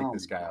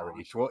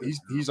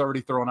 He's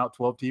already thrown out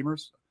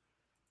 12-teamers.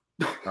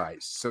 All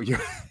right, so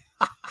you're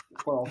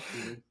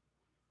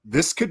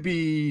this could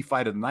be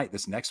fight of the night,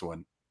 this next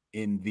one.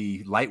 In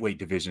the lightweight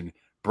division,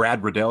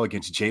 Brad Riddell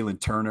against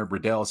Jalen Turner.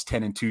 Riddell's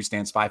 10-2,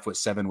 stands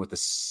 5'7" with a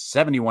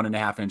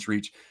 71.5-inch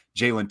reach.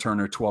 Jalen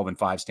Turner,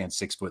 12-5, stands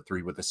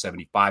 6'3" with a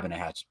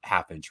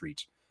 75.5-inch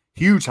reach.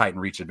 Huge height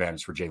and reach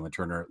advantage for Jalen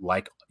Turner,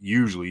 like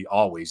usually,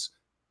 always.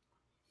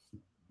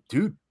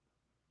 Dude,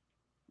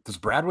 does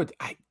Bradwood?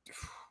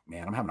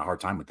 Man, I'm having a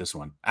hard time with this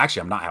one.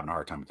 Actually, I'm not having a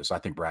hard time with this. I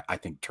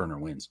think Turner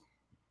wins.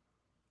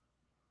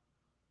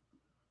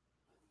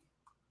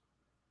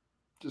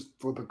 Just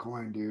flip a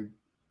coin, dude.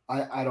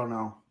 I don't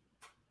know.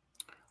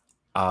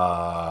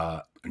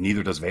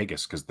 Neither does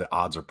Vegas because the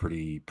odds are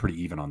pretty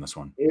even on this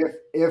one.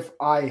 If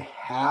I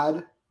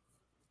had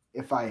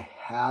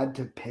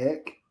to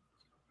pick,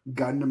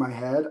 gun to my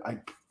head,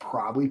 I'd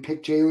probably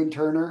pick Jalen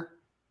Turner.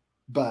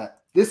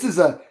 But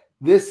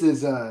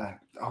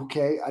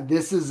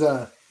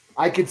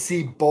I could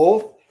see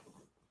both.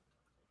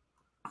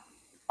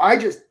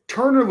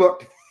 Turner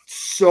looked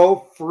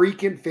so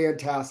freaking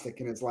fantastic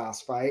in his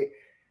last fight.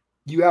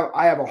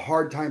 I have a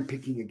hard time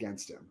picking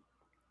against him.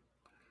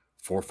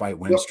 4-fight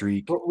win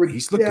streak. But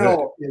He's looked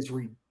good. Is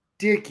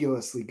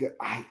ridiculously good.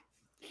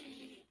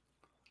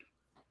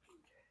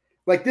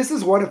 This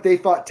is one, if they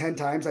fought 10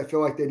 times, I feel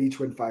like they'd each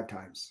win 5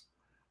 times.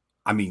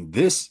 I mean,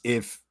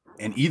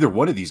 and either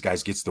one of these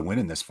guys gets the win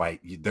in this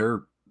fight,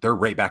 they're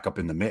right back up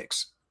in the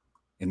mix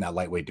in that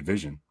lightweight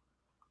division.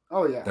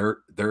 Oh yeah.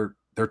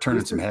 They're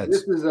turning some heads.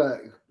 This is a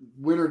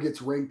winner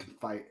gets ranked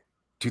fight.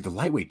 Dude, the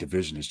lightweight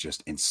division is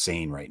just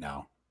insane right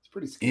now.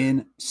 Pretty scary.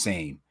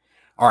 Insane.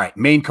 All right,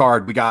 main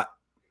card. We got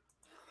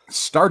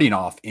starting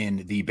off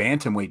in the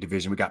bantamweight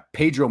division. We got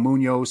Pedro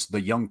Munoz,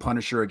 the young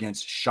Punisher,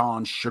 against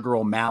Sean Sugar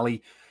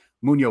O'Malley.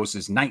 Munoz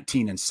is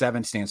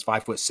 19-7, stands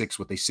 5'6"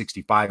 with a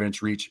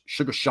 65-inch reach.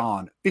 Sugar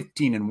Sean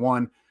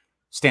 15-1,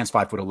 stands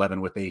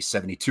 5'11" with a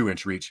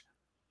 72-inch reach.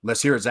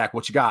 Let's hear it, Zach.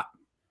 What you got?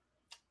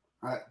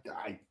 I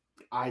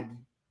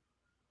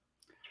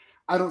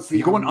don't see. Are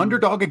you going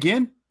underdog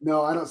again?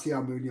 No, I don't see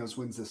how Munoz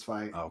wins this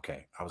fight.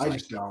 Okay. I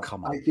just don't.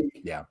 Come on.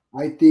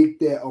 I think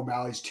that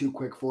O'Malley's too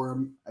quick for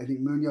him. I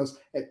think Munoz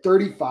at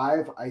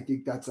 35, I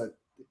think that's a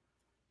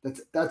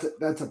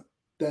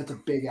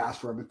big ask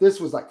for him. If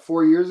this was like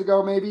 4 years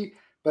ago, maybe,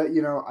 but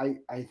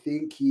I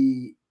think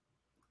he's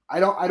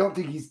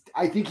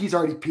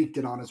already peaked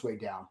and on his way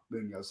down.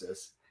 Munoz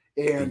is.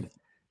 And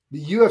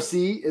the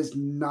UFC is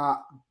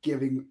not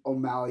giving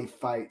O'Malley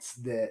fights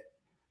that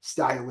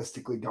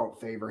stylistically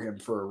don't favor him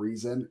for a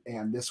reason,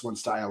 and this one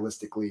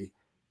stylistically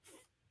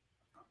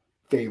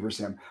favors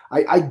him.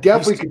 I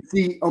definitely could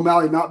see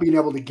O'Malley not being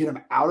able to get him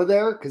out of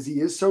there because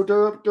he is so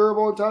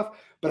durable and tough.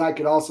 But I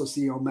could also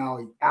see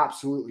O'Malley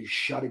absolutely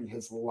shutting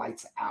his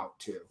lights out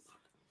too.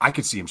 I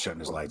could see him shutting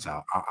his lights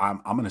out.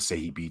 I'm going to say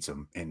he beats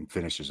him and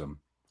finishes him.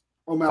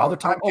 O'Malley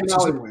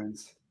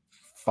wins.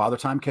 Father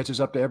Time catches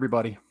up to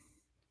everybody.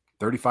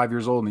 35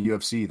 years old in the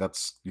UFC.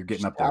 You're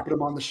getting up there. Tapping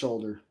him on the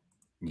shoulder.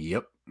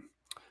 Yep.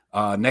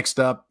 Next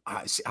up,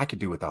 I could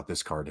do without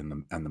this card in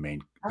the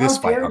main. This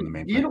fight on the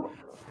main.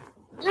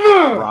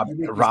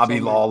 Robbie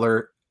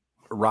Lawler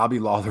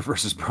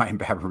versus Bryan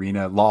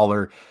Barberena.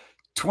 Lawler,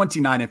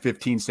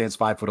 29-15, stands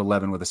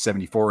 5'11" with a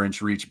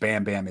 74-inch reach.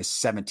 Bam Bam is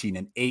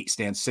 17-8,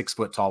 stands 6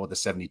 foot tall with a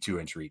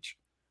 72-inch reach.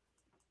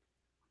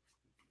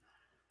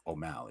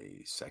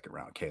 O'Malley, second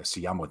round.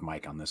 KFC. I'm with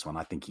Mike on this one.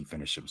 I think he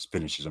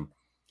finishes him.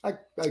 I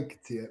could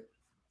see it.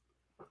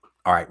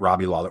 All right,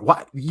 Robbie Lawler.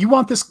 What you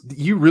want this?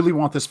 You really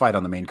want this fight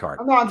on the main card?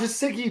 No, I'm just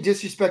sick of you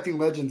disrespecting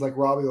legends like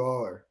Robbie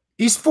Lawler.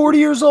 He's 40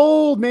 years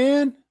old,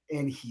 man,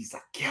 and he's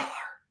a killer.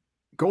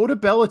 Go to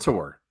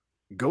Bellator.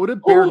 Go to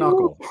Bare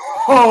Knuckle.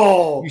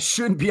 Oh, you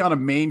shouldn't be on a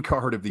main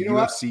card of the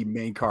UFC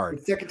main card.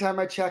 The second time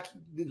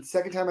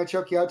I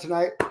choke you out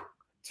tonight,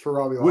 it's for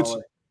Robbie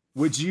Lawler.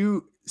 Would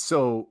you?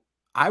 So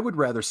I would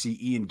rather see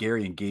Ian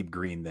Gary and Gabe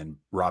Green than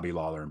Robbie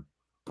Lawler and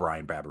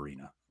Bryan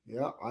Barberena.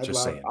 Yeah,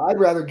 I'd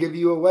rather give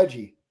you a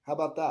wedgie. How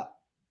about that?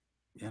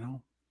 You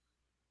know,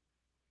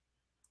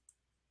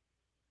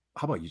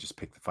 how about you just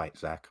pick the fight,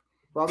 Zach?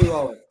 Robbie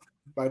Lawler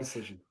by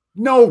decision.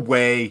 No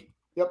way.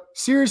 Yep.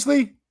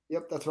 Seriously?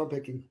 Yep, that's what I'm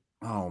picking.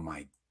 Oh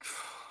my.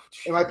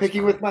 Am I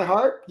picking with my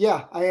heart?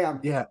 Yeah, I am.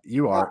 Yeah,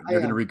 you are. You're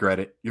going to regret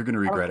it. You're going to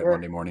regret it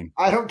Monday morning.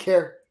 I don't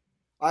care.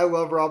 I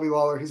love Robbie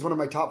Lawler. He's one of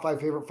my top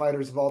 5 favorite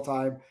fighters of all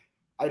time.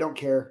 I don't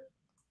care.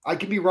 I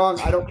could be wrong.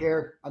 I don't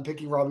care. I'm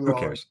picking Robbie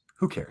Lawler.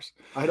 Who cares?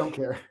 I don't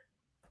care.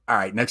 All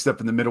right, next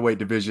up in the middleweight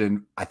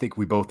division, I think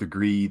we both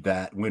agree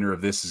that winner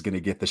of this is going to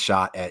get the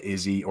shot at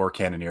Izzy or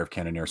Cannonier if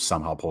Cannonier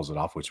somehow pulls it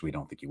off, which we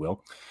don't think he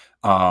will.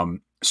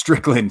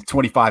 Strickland,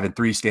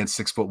 25-3, stands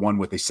 6'1"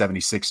 with a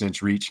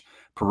 76-inch reach.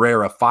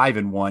 Pereira,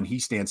 5-1, he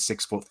stands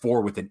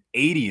 6'4" with an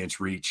 80-inch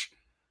reach.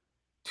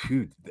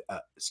 Dude,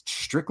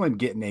 Strickland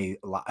getting a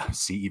lot.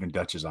 See, even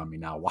Dutch is on me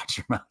now. Watch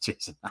your mouth,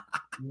 Jason.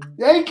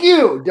 Thank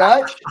you,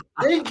 Dutch.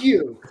 Thank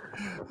you.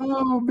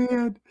 Oh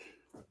man,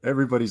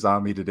 everybody's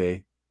on me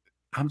today.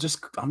 I'm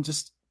just.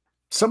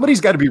 Somebody's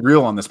got to be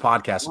real on this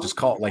podcast and just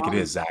call it like it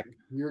is, Zach.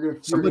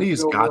 Somebody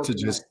has got to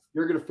just.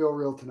 You're gonna feel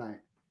real tonight.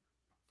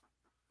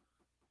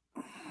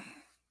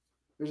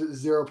 There's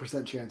a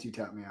 0% chance you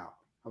tap me out.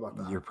 How about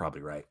that? You're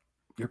probably right.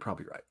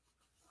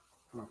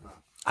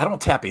 I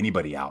don't tap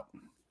anybody out.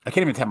 I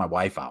can't even tap my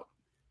wife out.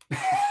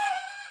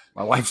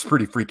 My wife's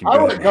pretty freaking good.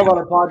 I wouldn't come on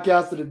a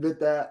podcast and admit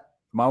that.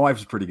 My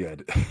wife's pretty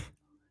good.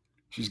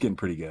 She's getting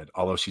pretty good,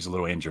 although she's a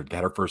little injured.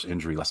 Got her first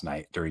injury last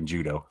night during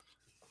judo.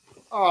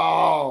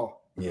 Oh.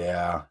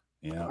 Yeah.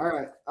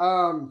 All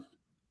right.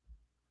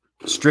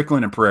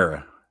 Strickland and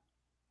Pereira.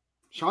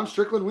 Sean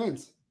Strickland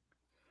wins.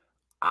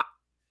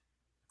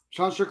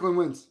 Sean Strickland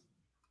wins.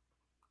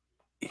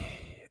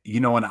 You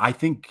know, and I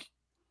think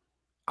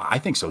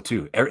so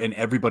too. And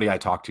everybody I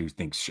talk to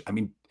thinks,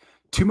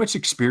 too much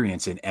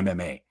experience in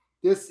MMA.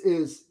 This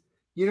is,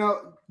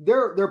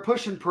 they're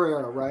pushing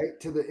Pereira, right?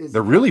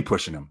 They're really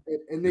pushing him.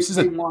 And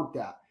they want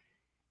that.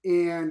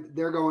 And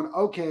they're going,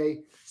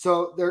 okay.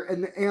 So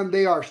and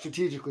they are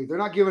strategically, they're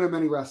not giving him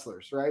any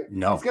wrestlers, right?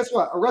 No. Guess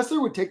what? A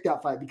wrestler would take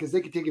that fight because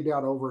they could take it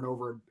down over and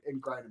over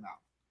and grind him out.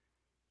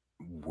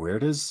 Where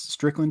does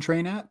Strickland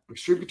train at?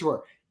 Extreme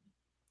Couture.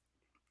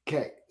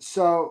 Okay.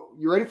 So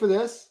you ready for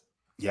this?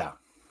 Yeah.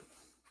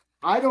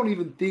 I don't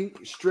even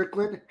think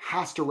Strickland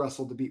has to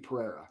wrestle to beat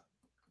Pereira.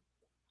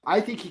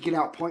 I think he can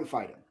outpoint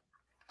fight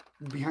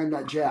him behind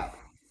that jab.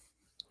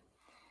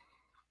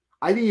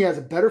 I think he has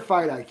a better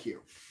fight IQ.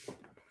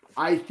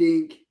 I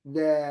think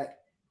that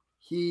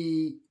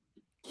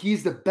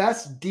he's the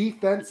best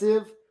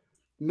defensive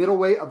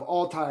middleweight of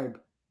all time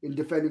in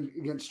defending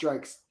against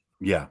strikes.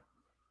 Yeah.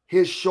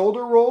 His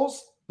shoulder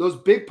rolls, those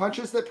big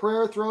punches that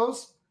Pereira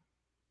throws,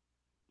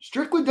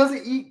 Strickland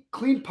doesn't eat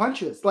clean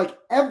punches, like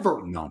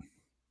ever. No.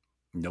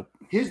 Nope.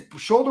 His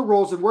shoulder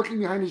rolls and working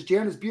behind his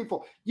jab is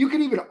beautiful. You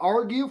can even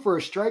argue for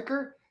a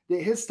striker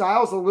that his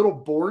style is a little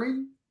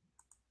boring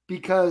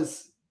Pereira,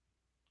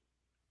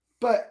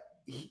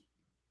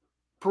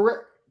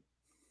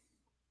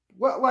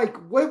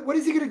 what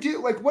is he going to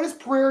do? Like, what is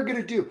Pereira going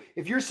to do?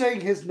 If you're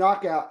saying his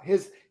knockout,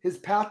 his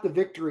path to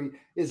victory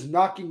is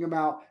knocking him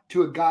out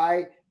to a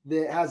guy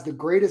that has the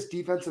greatest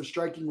defensive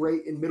striking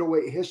rate in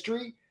middleweight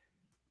history,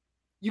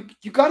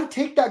 you got to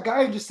take that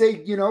guy and just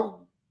say,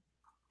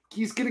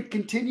 he's going to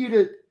continue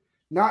to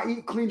not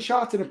eat clean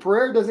shots. And if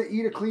Pereira doesn't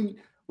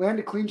land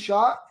a clean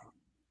shot,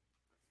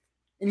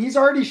 and he's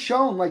already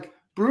shown, like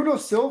Bruno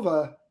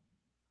Silva,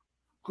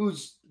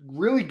 who's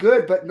really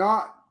good, but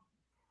not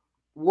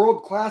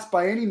world-class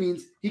by any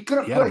means, he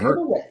couldn't put him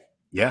away.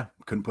 Yeah,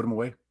 couldn't put him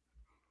away.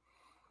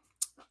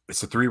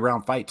 It's a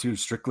 3-round fight too.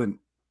 Strickland,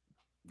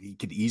 he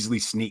could easily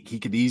sneak. He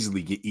could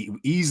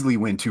easily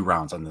win 2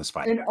 rounds on this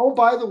fight. And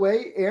by the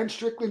way,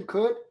 Strickland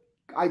could.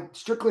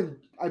 Strickland,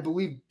 I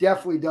believe,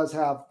 definitely does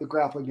have the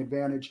grappling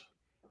advantage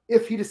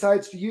if he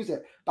decides to use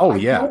it. But I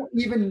don't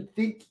even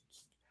think.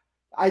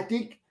 I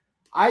think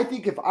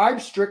if I'm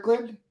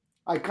Strickland,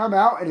 I come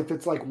out, and if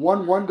it's like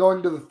 1-1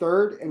 going to the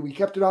third, and we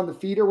kept it on the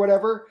feet or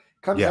whatever,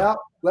 comes out,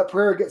 let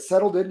Pereira get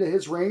settled into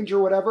his range or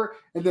whatever,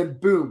 and then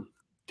boom,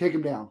 take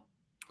him down.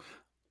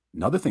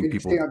 Another thing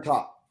people stay on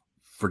top.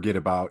 Forget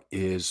about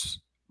is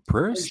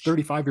Pereira's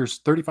 35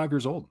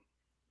 years old.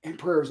 And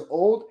Pereira's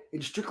old,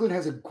 and Strickland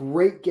has a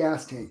great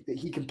gas tank that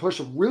he can push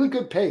a really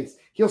good pace.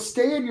 He'll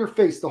stay in your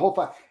face the whole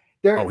fight.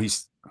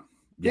 This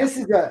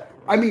is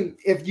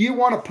if you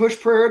want to push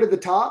Pereira to the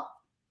top,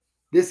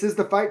 this is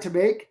the fight to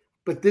make.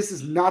 But this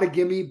is not a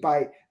gimme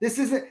by this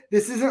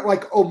isn't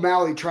like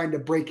O'Malley trying to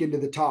break into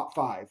the top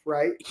 5,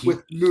 right?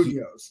 With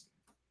Munoz.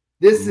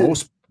 This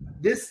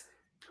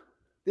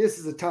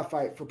is a tough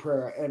fight for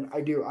Pereira, and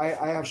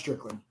I have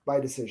Strickland by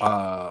decision.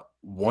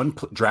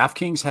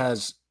 DraftKings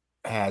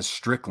has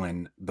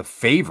Strickland the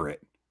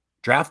favorite.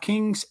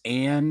 DraftKings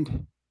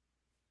and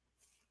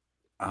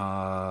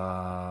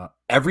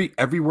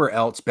everywhere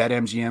else,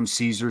 BetMGM,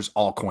 Caesars,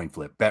 all coin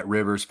flip. Bet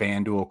Rivers,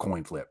 FanDuel,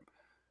 coin flip.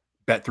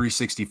 Bet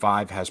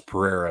 365 has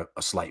Pereira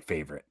a slight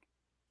favorite.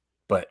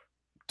 But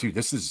dude,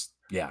 this is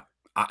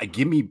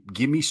give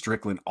me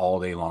Strickland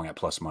all day long at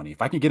plus money.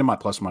 If I can get him my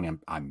plus money,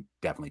 I'm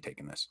definitely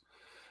taking this.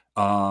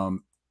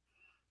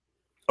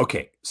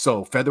 Okay,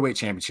 so featherweight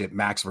championship,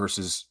 Max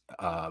versus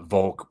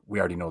Volk. We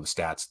already know the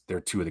stats.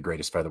 They're 2 of the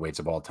greatest featherweights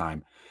of all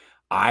time.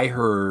 I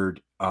heard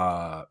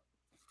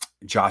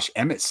Josh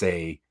Emmett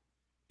say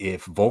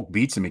if Volk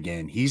beats him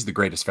again, he's the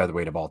greatest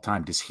featherweight of all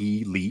time. Does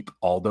he leap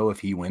Aldo if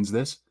he wins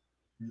this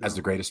as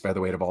the greatest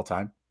featherweight of all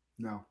time?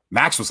 No.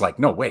 Max was like,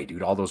 no way,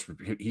 dude. All those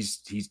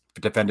he's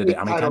defended it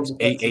how many times?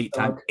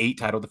 8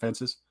 title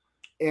defenses.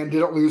 And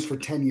didn't lose for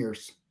 10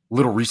 years.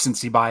 Little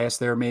recency bias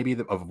there, maybe,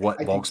 of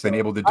what Volk's been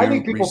able to do. I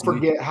think people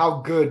forget how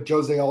good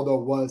Jose Aldo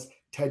was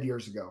 10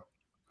 years ago.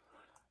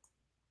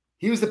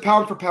 He was the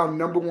pound for pound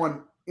number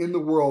 1 in the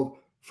world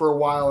for a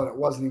while, and it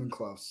wasn't even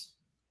close.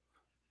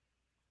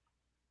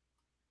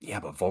 Yeah,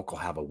 but Volk will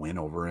have a win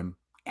over him,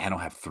 and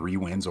he'll have 3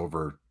 wins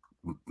over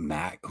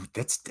Max.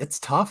 That's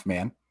tough,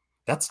 man.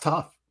 That's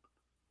tough.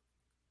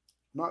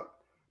 Not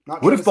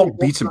what if Volk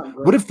beats him?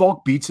 What if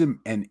Volk beats him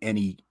and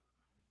he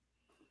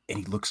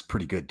looks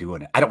pretty good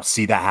doing it? I don't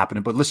see that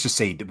happening, but let's just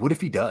say, what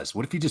if he does?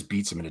 What if he just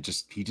beats him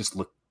and he just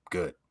looked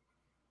good?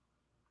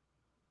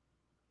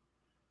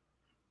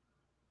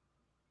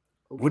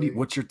 Okay.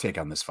 What's your take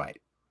on this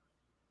fight?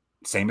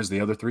 Same as the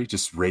other 3,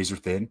 just razor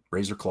thin,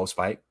 razor close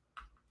fight?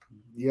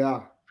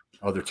 Yeah.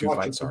 Other 2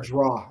 fights, sorry.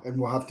 Draw, and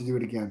we'll have to do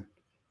it again.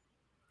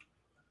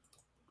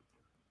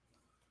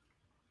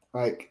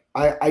 Like,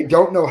 I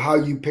don't know how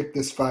you pick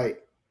this fight.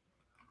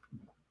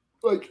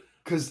 Like,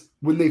 because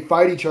when they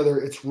fight each other,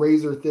 it's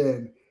razor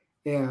thin,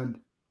 and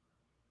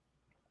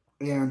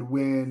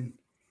when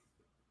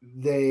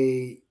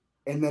they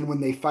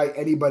fight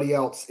anybody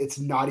else, it's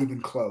not even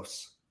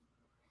close.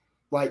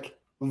 Like,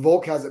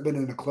 Volk hasn't been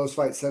in a close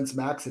fight since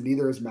Max, and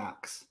neither is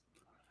Max.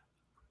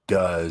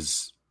 Are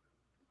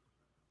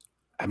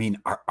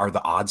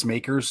the odds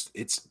makers?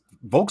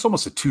 Volk's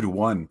almost a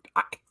 2-1.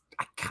 I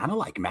kind of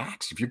like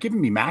Max. If you're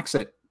giving me Max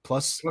at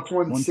plus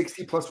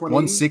 160, plus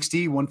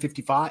 160,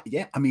 155.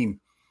 Yeah.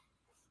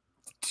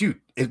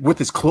 Dude,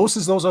 with as close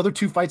as those other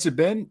 2 fights have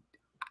been,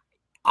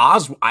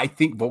 Oz, I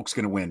think Volk's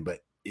going to win. But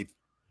if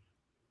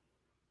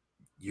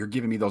you're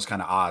giving me those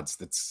kind of odds,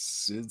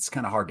 it's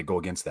kind of hard to go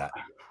against that.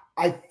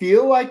 I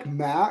feel like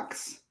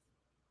Max.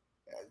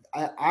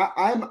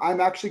 I'm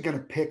actually going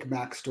to pick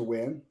Max to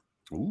win.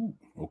 Ooh,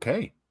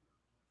 okay.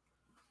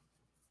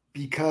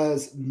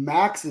 Because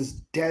Max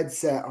is dead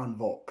set on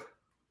Volk.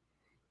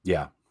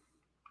 Yeah.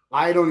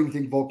 I don't even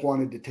think Volk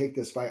wanted to take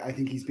this fight. I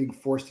think he's being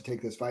forced to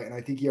take this fight, and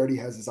I think he already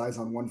has his eyes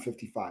on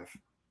 155.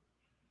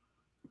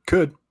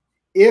 Could.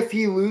 If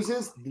he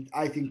loses,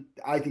 I think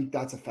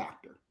that's a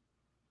factor.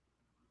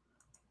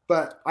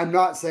 But I'm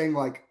not saying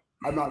like,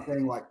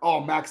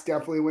 oh, Max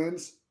definitely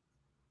wins.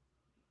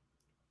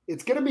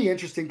 It's going to be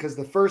interesting because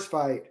the first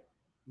fight,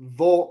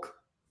 Volk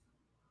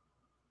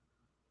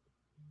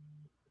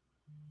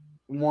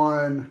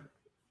won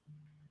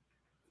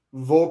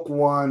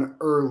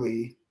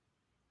early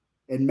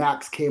and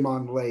Max came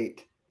on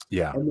late.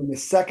 Yeah. And then the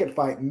second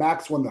fight,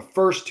 Max won the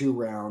first 2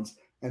 rounds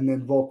and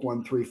then Volk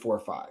won 3, 4,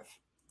 5.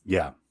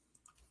 Yeah.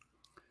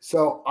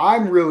 So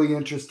I'm really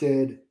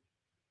interested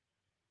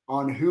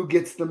on who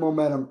gets the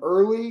momentum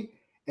early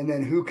and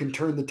then who can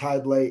turn the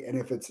tide late and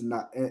if it's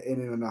not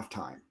in enough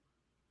time.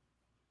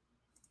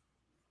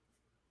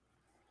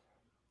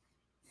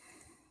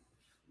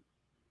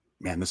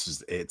 Man, it's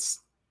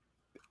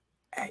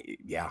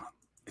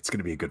going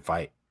to be a good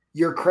fight.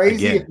 You're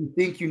crazy if you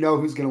think you know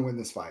who's going to win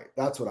this fight.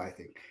 That's what I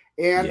think.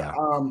 And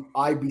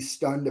I'd be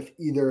stunned if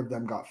either of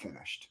them got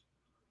finished.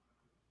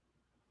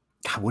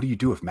 God, what do you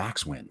do if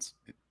Max wins?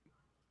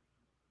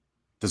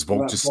 Does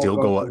Volk just still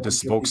go up?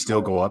 Does Volk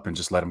still go up and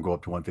just let him go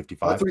up to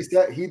 155? That's what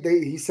he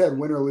said. He said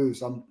win or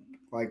lose. I'm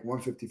like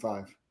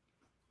 155.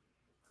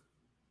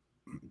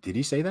 Did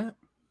he say that?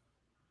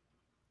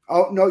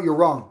 Oh, no, you're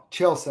wrong.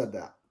 Chael said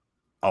that.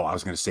 Oh, I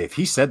was going to say, if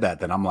he said that,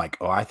 then I'm like,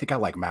 oh, I think I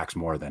like Max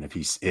more than if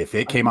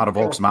it came out of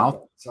Volk's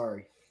mouth.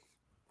 Sorry.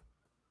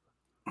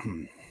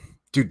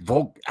 Dude,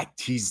 Volk,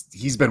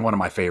 he's been one of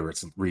my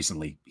favorites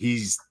recently.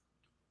 He's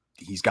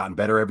gotten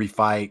better every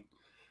fight.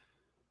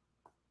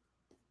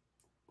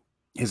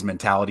 His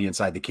mentality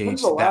inside the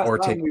cage.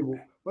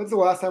 When's the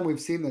last time we've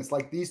seen this?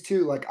 Like these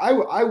two, like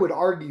I would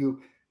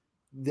argue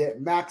that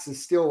Max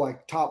is still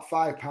like top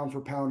 5 pound for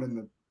pound in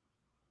the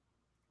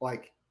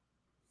like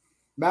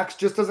Max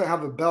just doesn't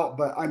have a belt,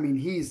 but I mean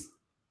he's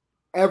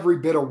every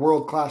bit a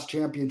world-class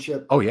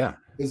championship. Oh yeah.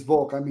 Is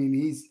Volk. I mean,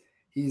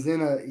 he's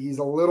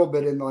a little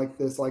bit in like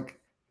this like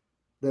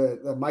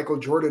the Michael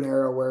Jordan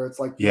era where it's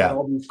like you had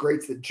all these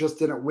greats that just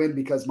didn't win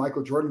because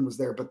Michael Jordan was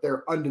there, but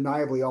they're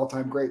undeniably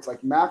all-time greats.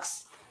 Like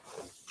Max.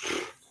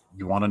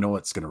 You want to know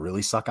what's going to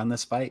really suck on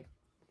this fight?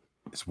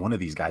 It's one of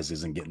these guys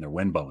isn't getting their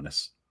win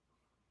bonus.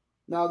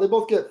 No, they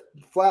both get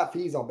flat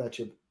fees, I'll bet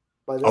you.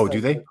 Oh,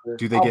 do they?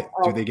 Do they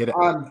get it?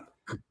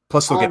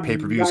 Plus they'll get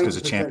pay-per-views because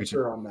of championship.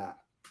 Sure on that.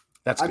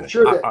 That's I'm good.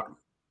 Sure that,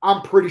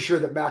 I'm pretty sure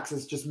that Max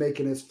is just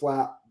making his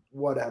flat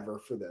whatever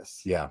for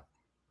this. Yeah.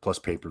 Plus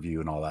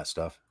pay-per-view and all that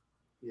stuff.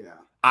 Yeah.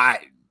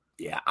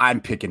 I'm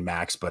picking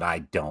Max, but I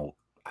don't.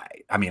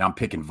 I mean, I'm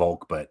picking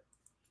Volk, but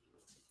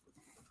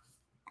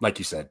like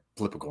you said,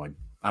 flip a coin.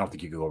 I don't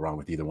think you could go wrong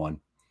with either one.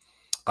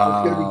 It's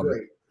going to be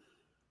great.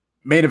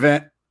 Main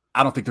event.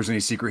 I don't think there's any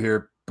secret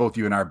here. Both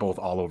you and I are both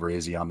all over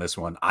Izzy on this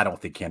one. I don't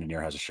think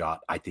Cannonier has a shot.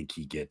 I think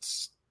he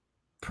gets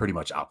pretty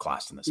much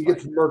outclassed in this fight. He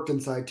gets murked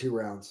inside 2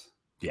 rounds.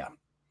 Yeah.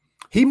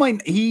 He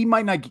might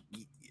not.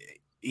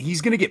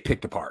 He's going to get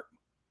picked apart.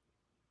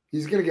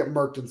 He's going to get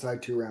murked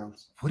inside 2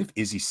 rounds. What if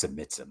Izzy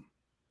submits him?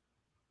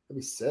 That'd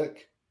be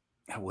sick.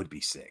 That would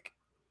be sick.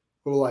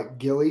 A little like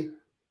Gilly.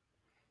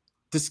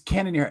 Does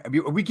Cannonier,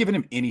 are we giving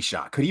him any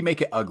shot? Could he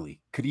make it ugly?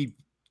 Could he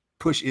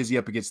push Izzy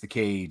up against the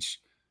cage?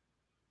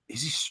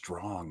 Izzy's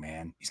strong,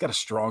 man. He's got a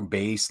strong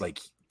base. Like,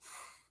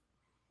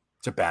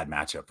 it's a bad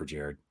matchup for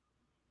Jared.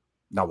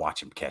 Now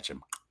watch him catch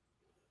him.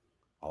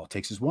 All it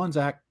takes is one,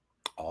 Zach.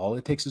 All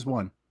it takes is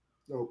one.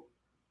 Nope.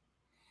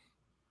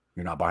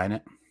 You're not buying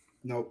it?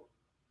 Nope.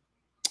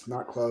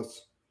 Not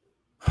close.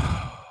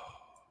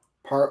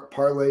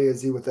 Parlay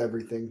Izzy with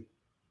everything.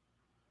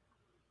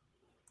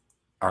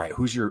 All right,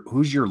 who's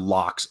your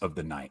locks of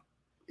the night?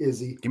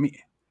 Izzy. Give me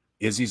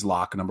Izzy's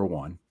lock number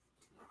 1.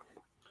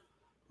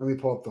 Let me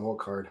pull up the whole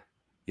card.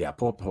 Yeah,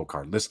 pull up the whole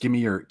card. Let's give me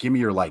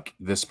your like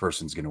this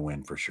person's gonna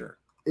win for sure.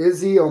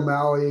 Izzy,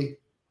 O'Malley.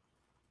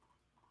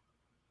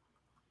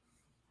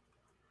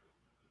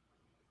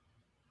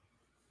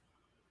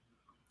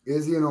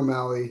 Izzy and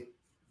O'Malley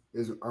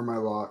are my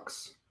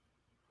locks.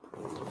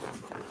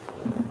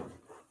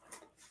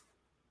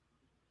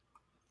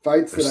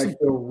 Fights that I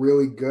feel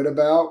really good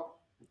about.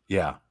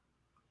 Yeah.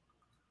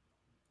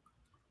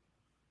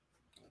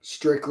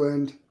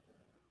 Strickland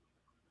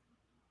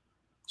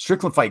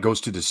fight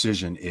goes to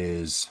decision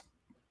is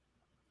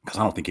because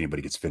I don't think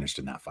anybody gets finished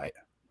in that fight.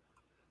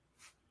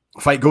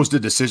 Fight goes to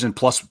decision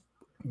plus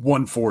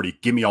 140.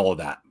 Give me all of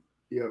that.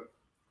 Yep.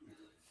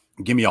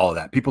 Give me all of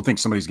that. People think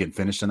somebody's getting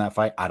finished in that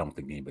fight. I don't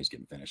think anybody's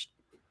getting finished.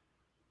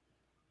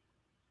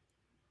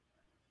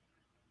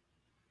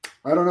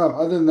 I don't know.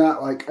 Other than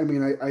that, like, I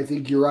mean, I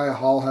think Uriah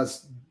Hall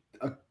has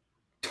a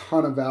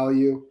ton of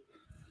value.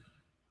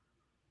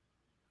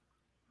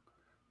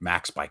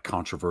 Max by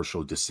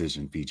controversial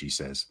decision, VG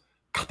says.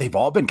 God, they've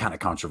all been kind of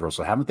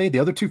controversial, haven't they? The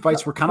other 2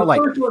 fights were kind of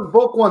like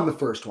Volk won the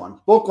first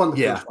one. Volk won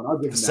the first one. I'll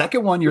give him the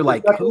second one, you're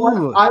like,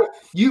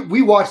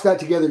 we watched that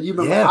together. You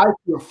remember? I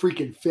feel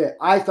freaking fit.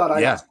 I thought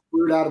I got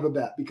screwed out of a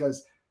bet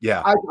because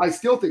I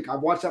still think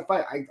I've watched that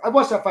fight. I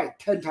watched that fight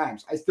 10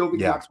 times. I still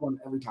think Max won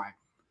every time.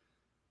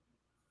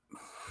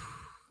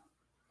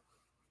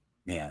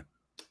 Man,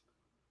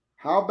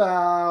 how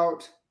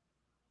about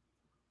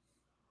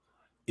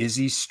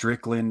Izzy,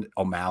 Strickland,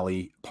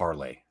 O'Malley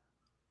parlay?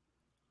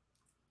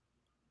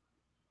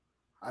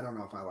 I don't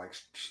know if I like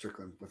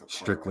Strickland with a parlay.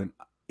 Strickland,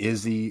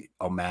 Izzy,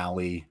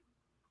 O'Malley,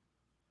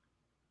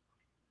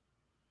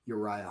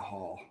 Uriah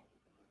Hall.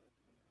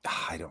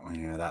 I don't.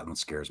 Yeah, that one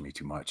scares me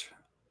too much.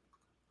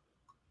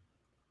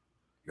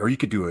 Or you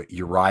could do a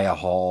Uriah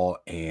Hall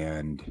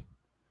and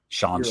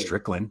Sean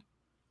Strickland.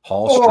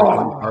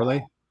 Strickland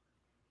parlay.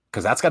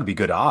 Because that's got to be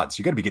good odds.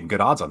 You got to be getting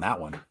good odds on that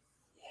one.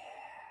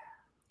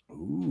 Yeah.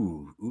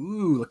 Ooh,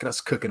 look at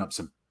us cooking up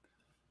some.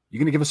 You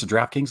going to give us a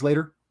DraftKings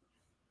later?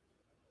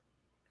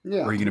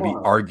 Yeah. Or are you going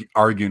to be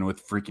arguing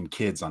with freaking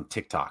kids on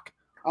TikTok?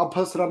 I'll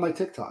post it on my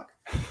TikTok.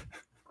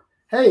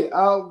 Hey,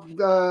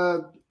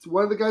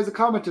 one of the guys that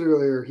commented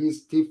earlier, he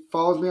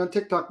follows me on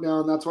TikTok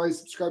now, and that's why he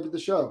subscribed to the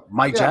show.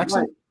 Mike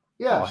Jackson? Mike.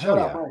 Yeah, shout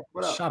out, Mike.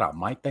 What up? Shout out,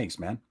 Mike. Thanks,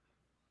 man.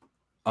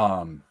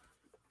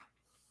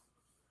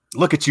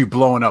 Look at you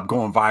blowing up,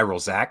 going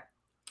viral, Zach.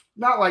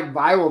 Not like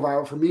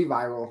viral for me,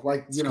 viral.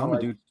 Like, it's coming,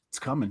 like, dude. It's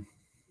coming.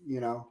 You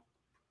know,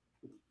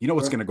 You know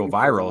what's going to go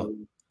viral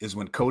is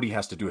when Cody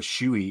has to do a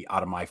shoey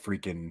out of my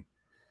freaking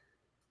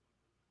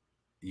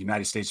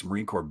United States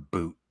Marine Corps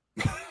boot.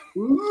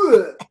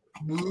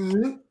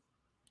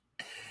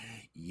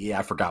 Yeah,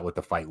 I forgot what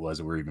the fight was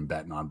that we're even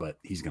betting on, but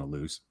he's going to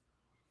lose.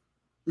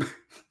 He's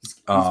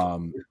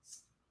going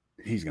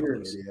to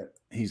lose.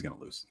 He's going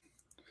to lose.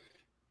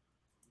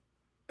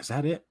 Is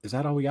that it? Is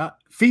that all we got?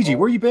 Fiji,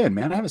 where you been,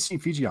 man? I haven't seen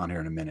Fiji on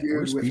here in a minute. Dude,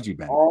 where's Fiji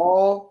been?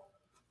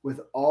 With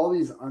all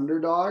these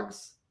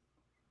underdogs,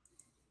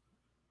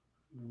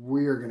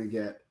 we are going to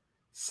get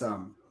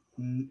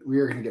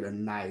a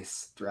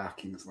nice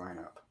DraftKings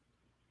lineup.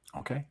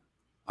 Okay.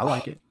 I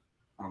like it.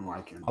 I'm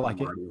liking it. I like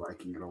it. I'm already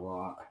liking it a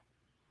lot.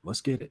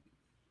 Let's get it.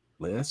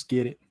 Let's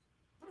get it.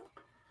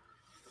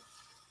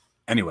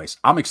 Anyways,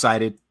 I'm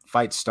excited.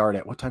 Fights start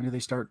at what time do they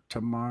start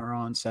tomorrow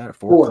on Saturday?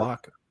 4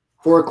 o'clock?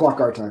 4 o'clock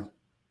our time.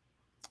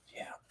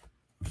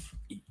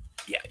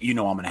 Yeah, you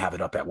know I'm going to have it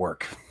up at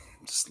work.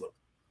 Just look,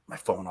 my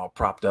phone all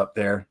propped up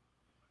there.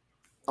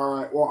 All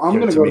right. Well, I'm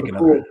going to go to the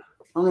pool.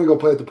 I'm going to go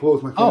play at the pool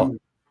with my family. Oh,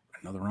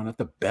 another run at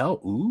the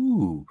belt.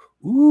 Ooh.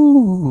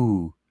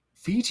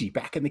 Fiji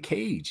back in the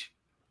cage.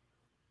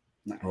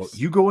 Nice. Well,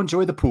 you go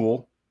enjoy the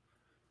pool.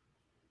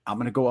 I'm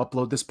going to go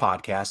upload this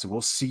podcast, and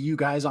we'll see you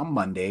guys on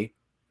Monday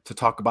to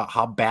talk about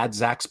how bad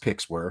Zach's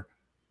picks were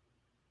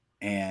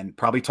and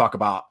probably talk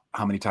about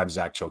how many times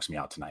Zach chokes me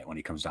out tonight when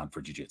he comes down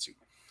for jiu-jitsu.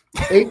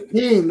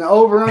 18. The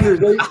over-under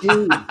is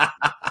 18.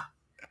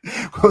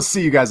 We'll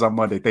see you guys on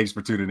Monday. Thanks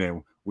for tuning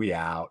in. We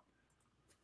out.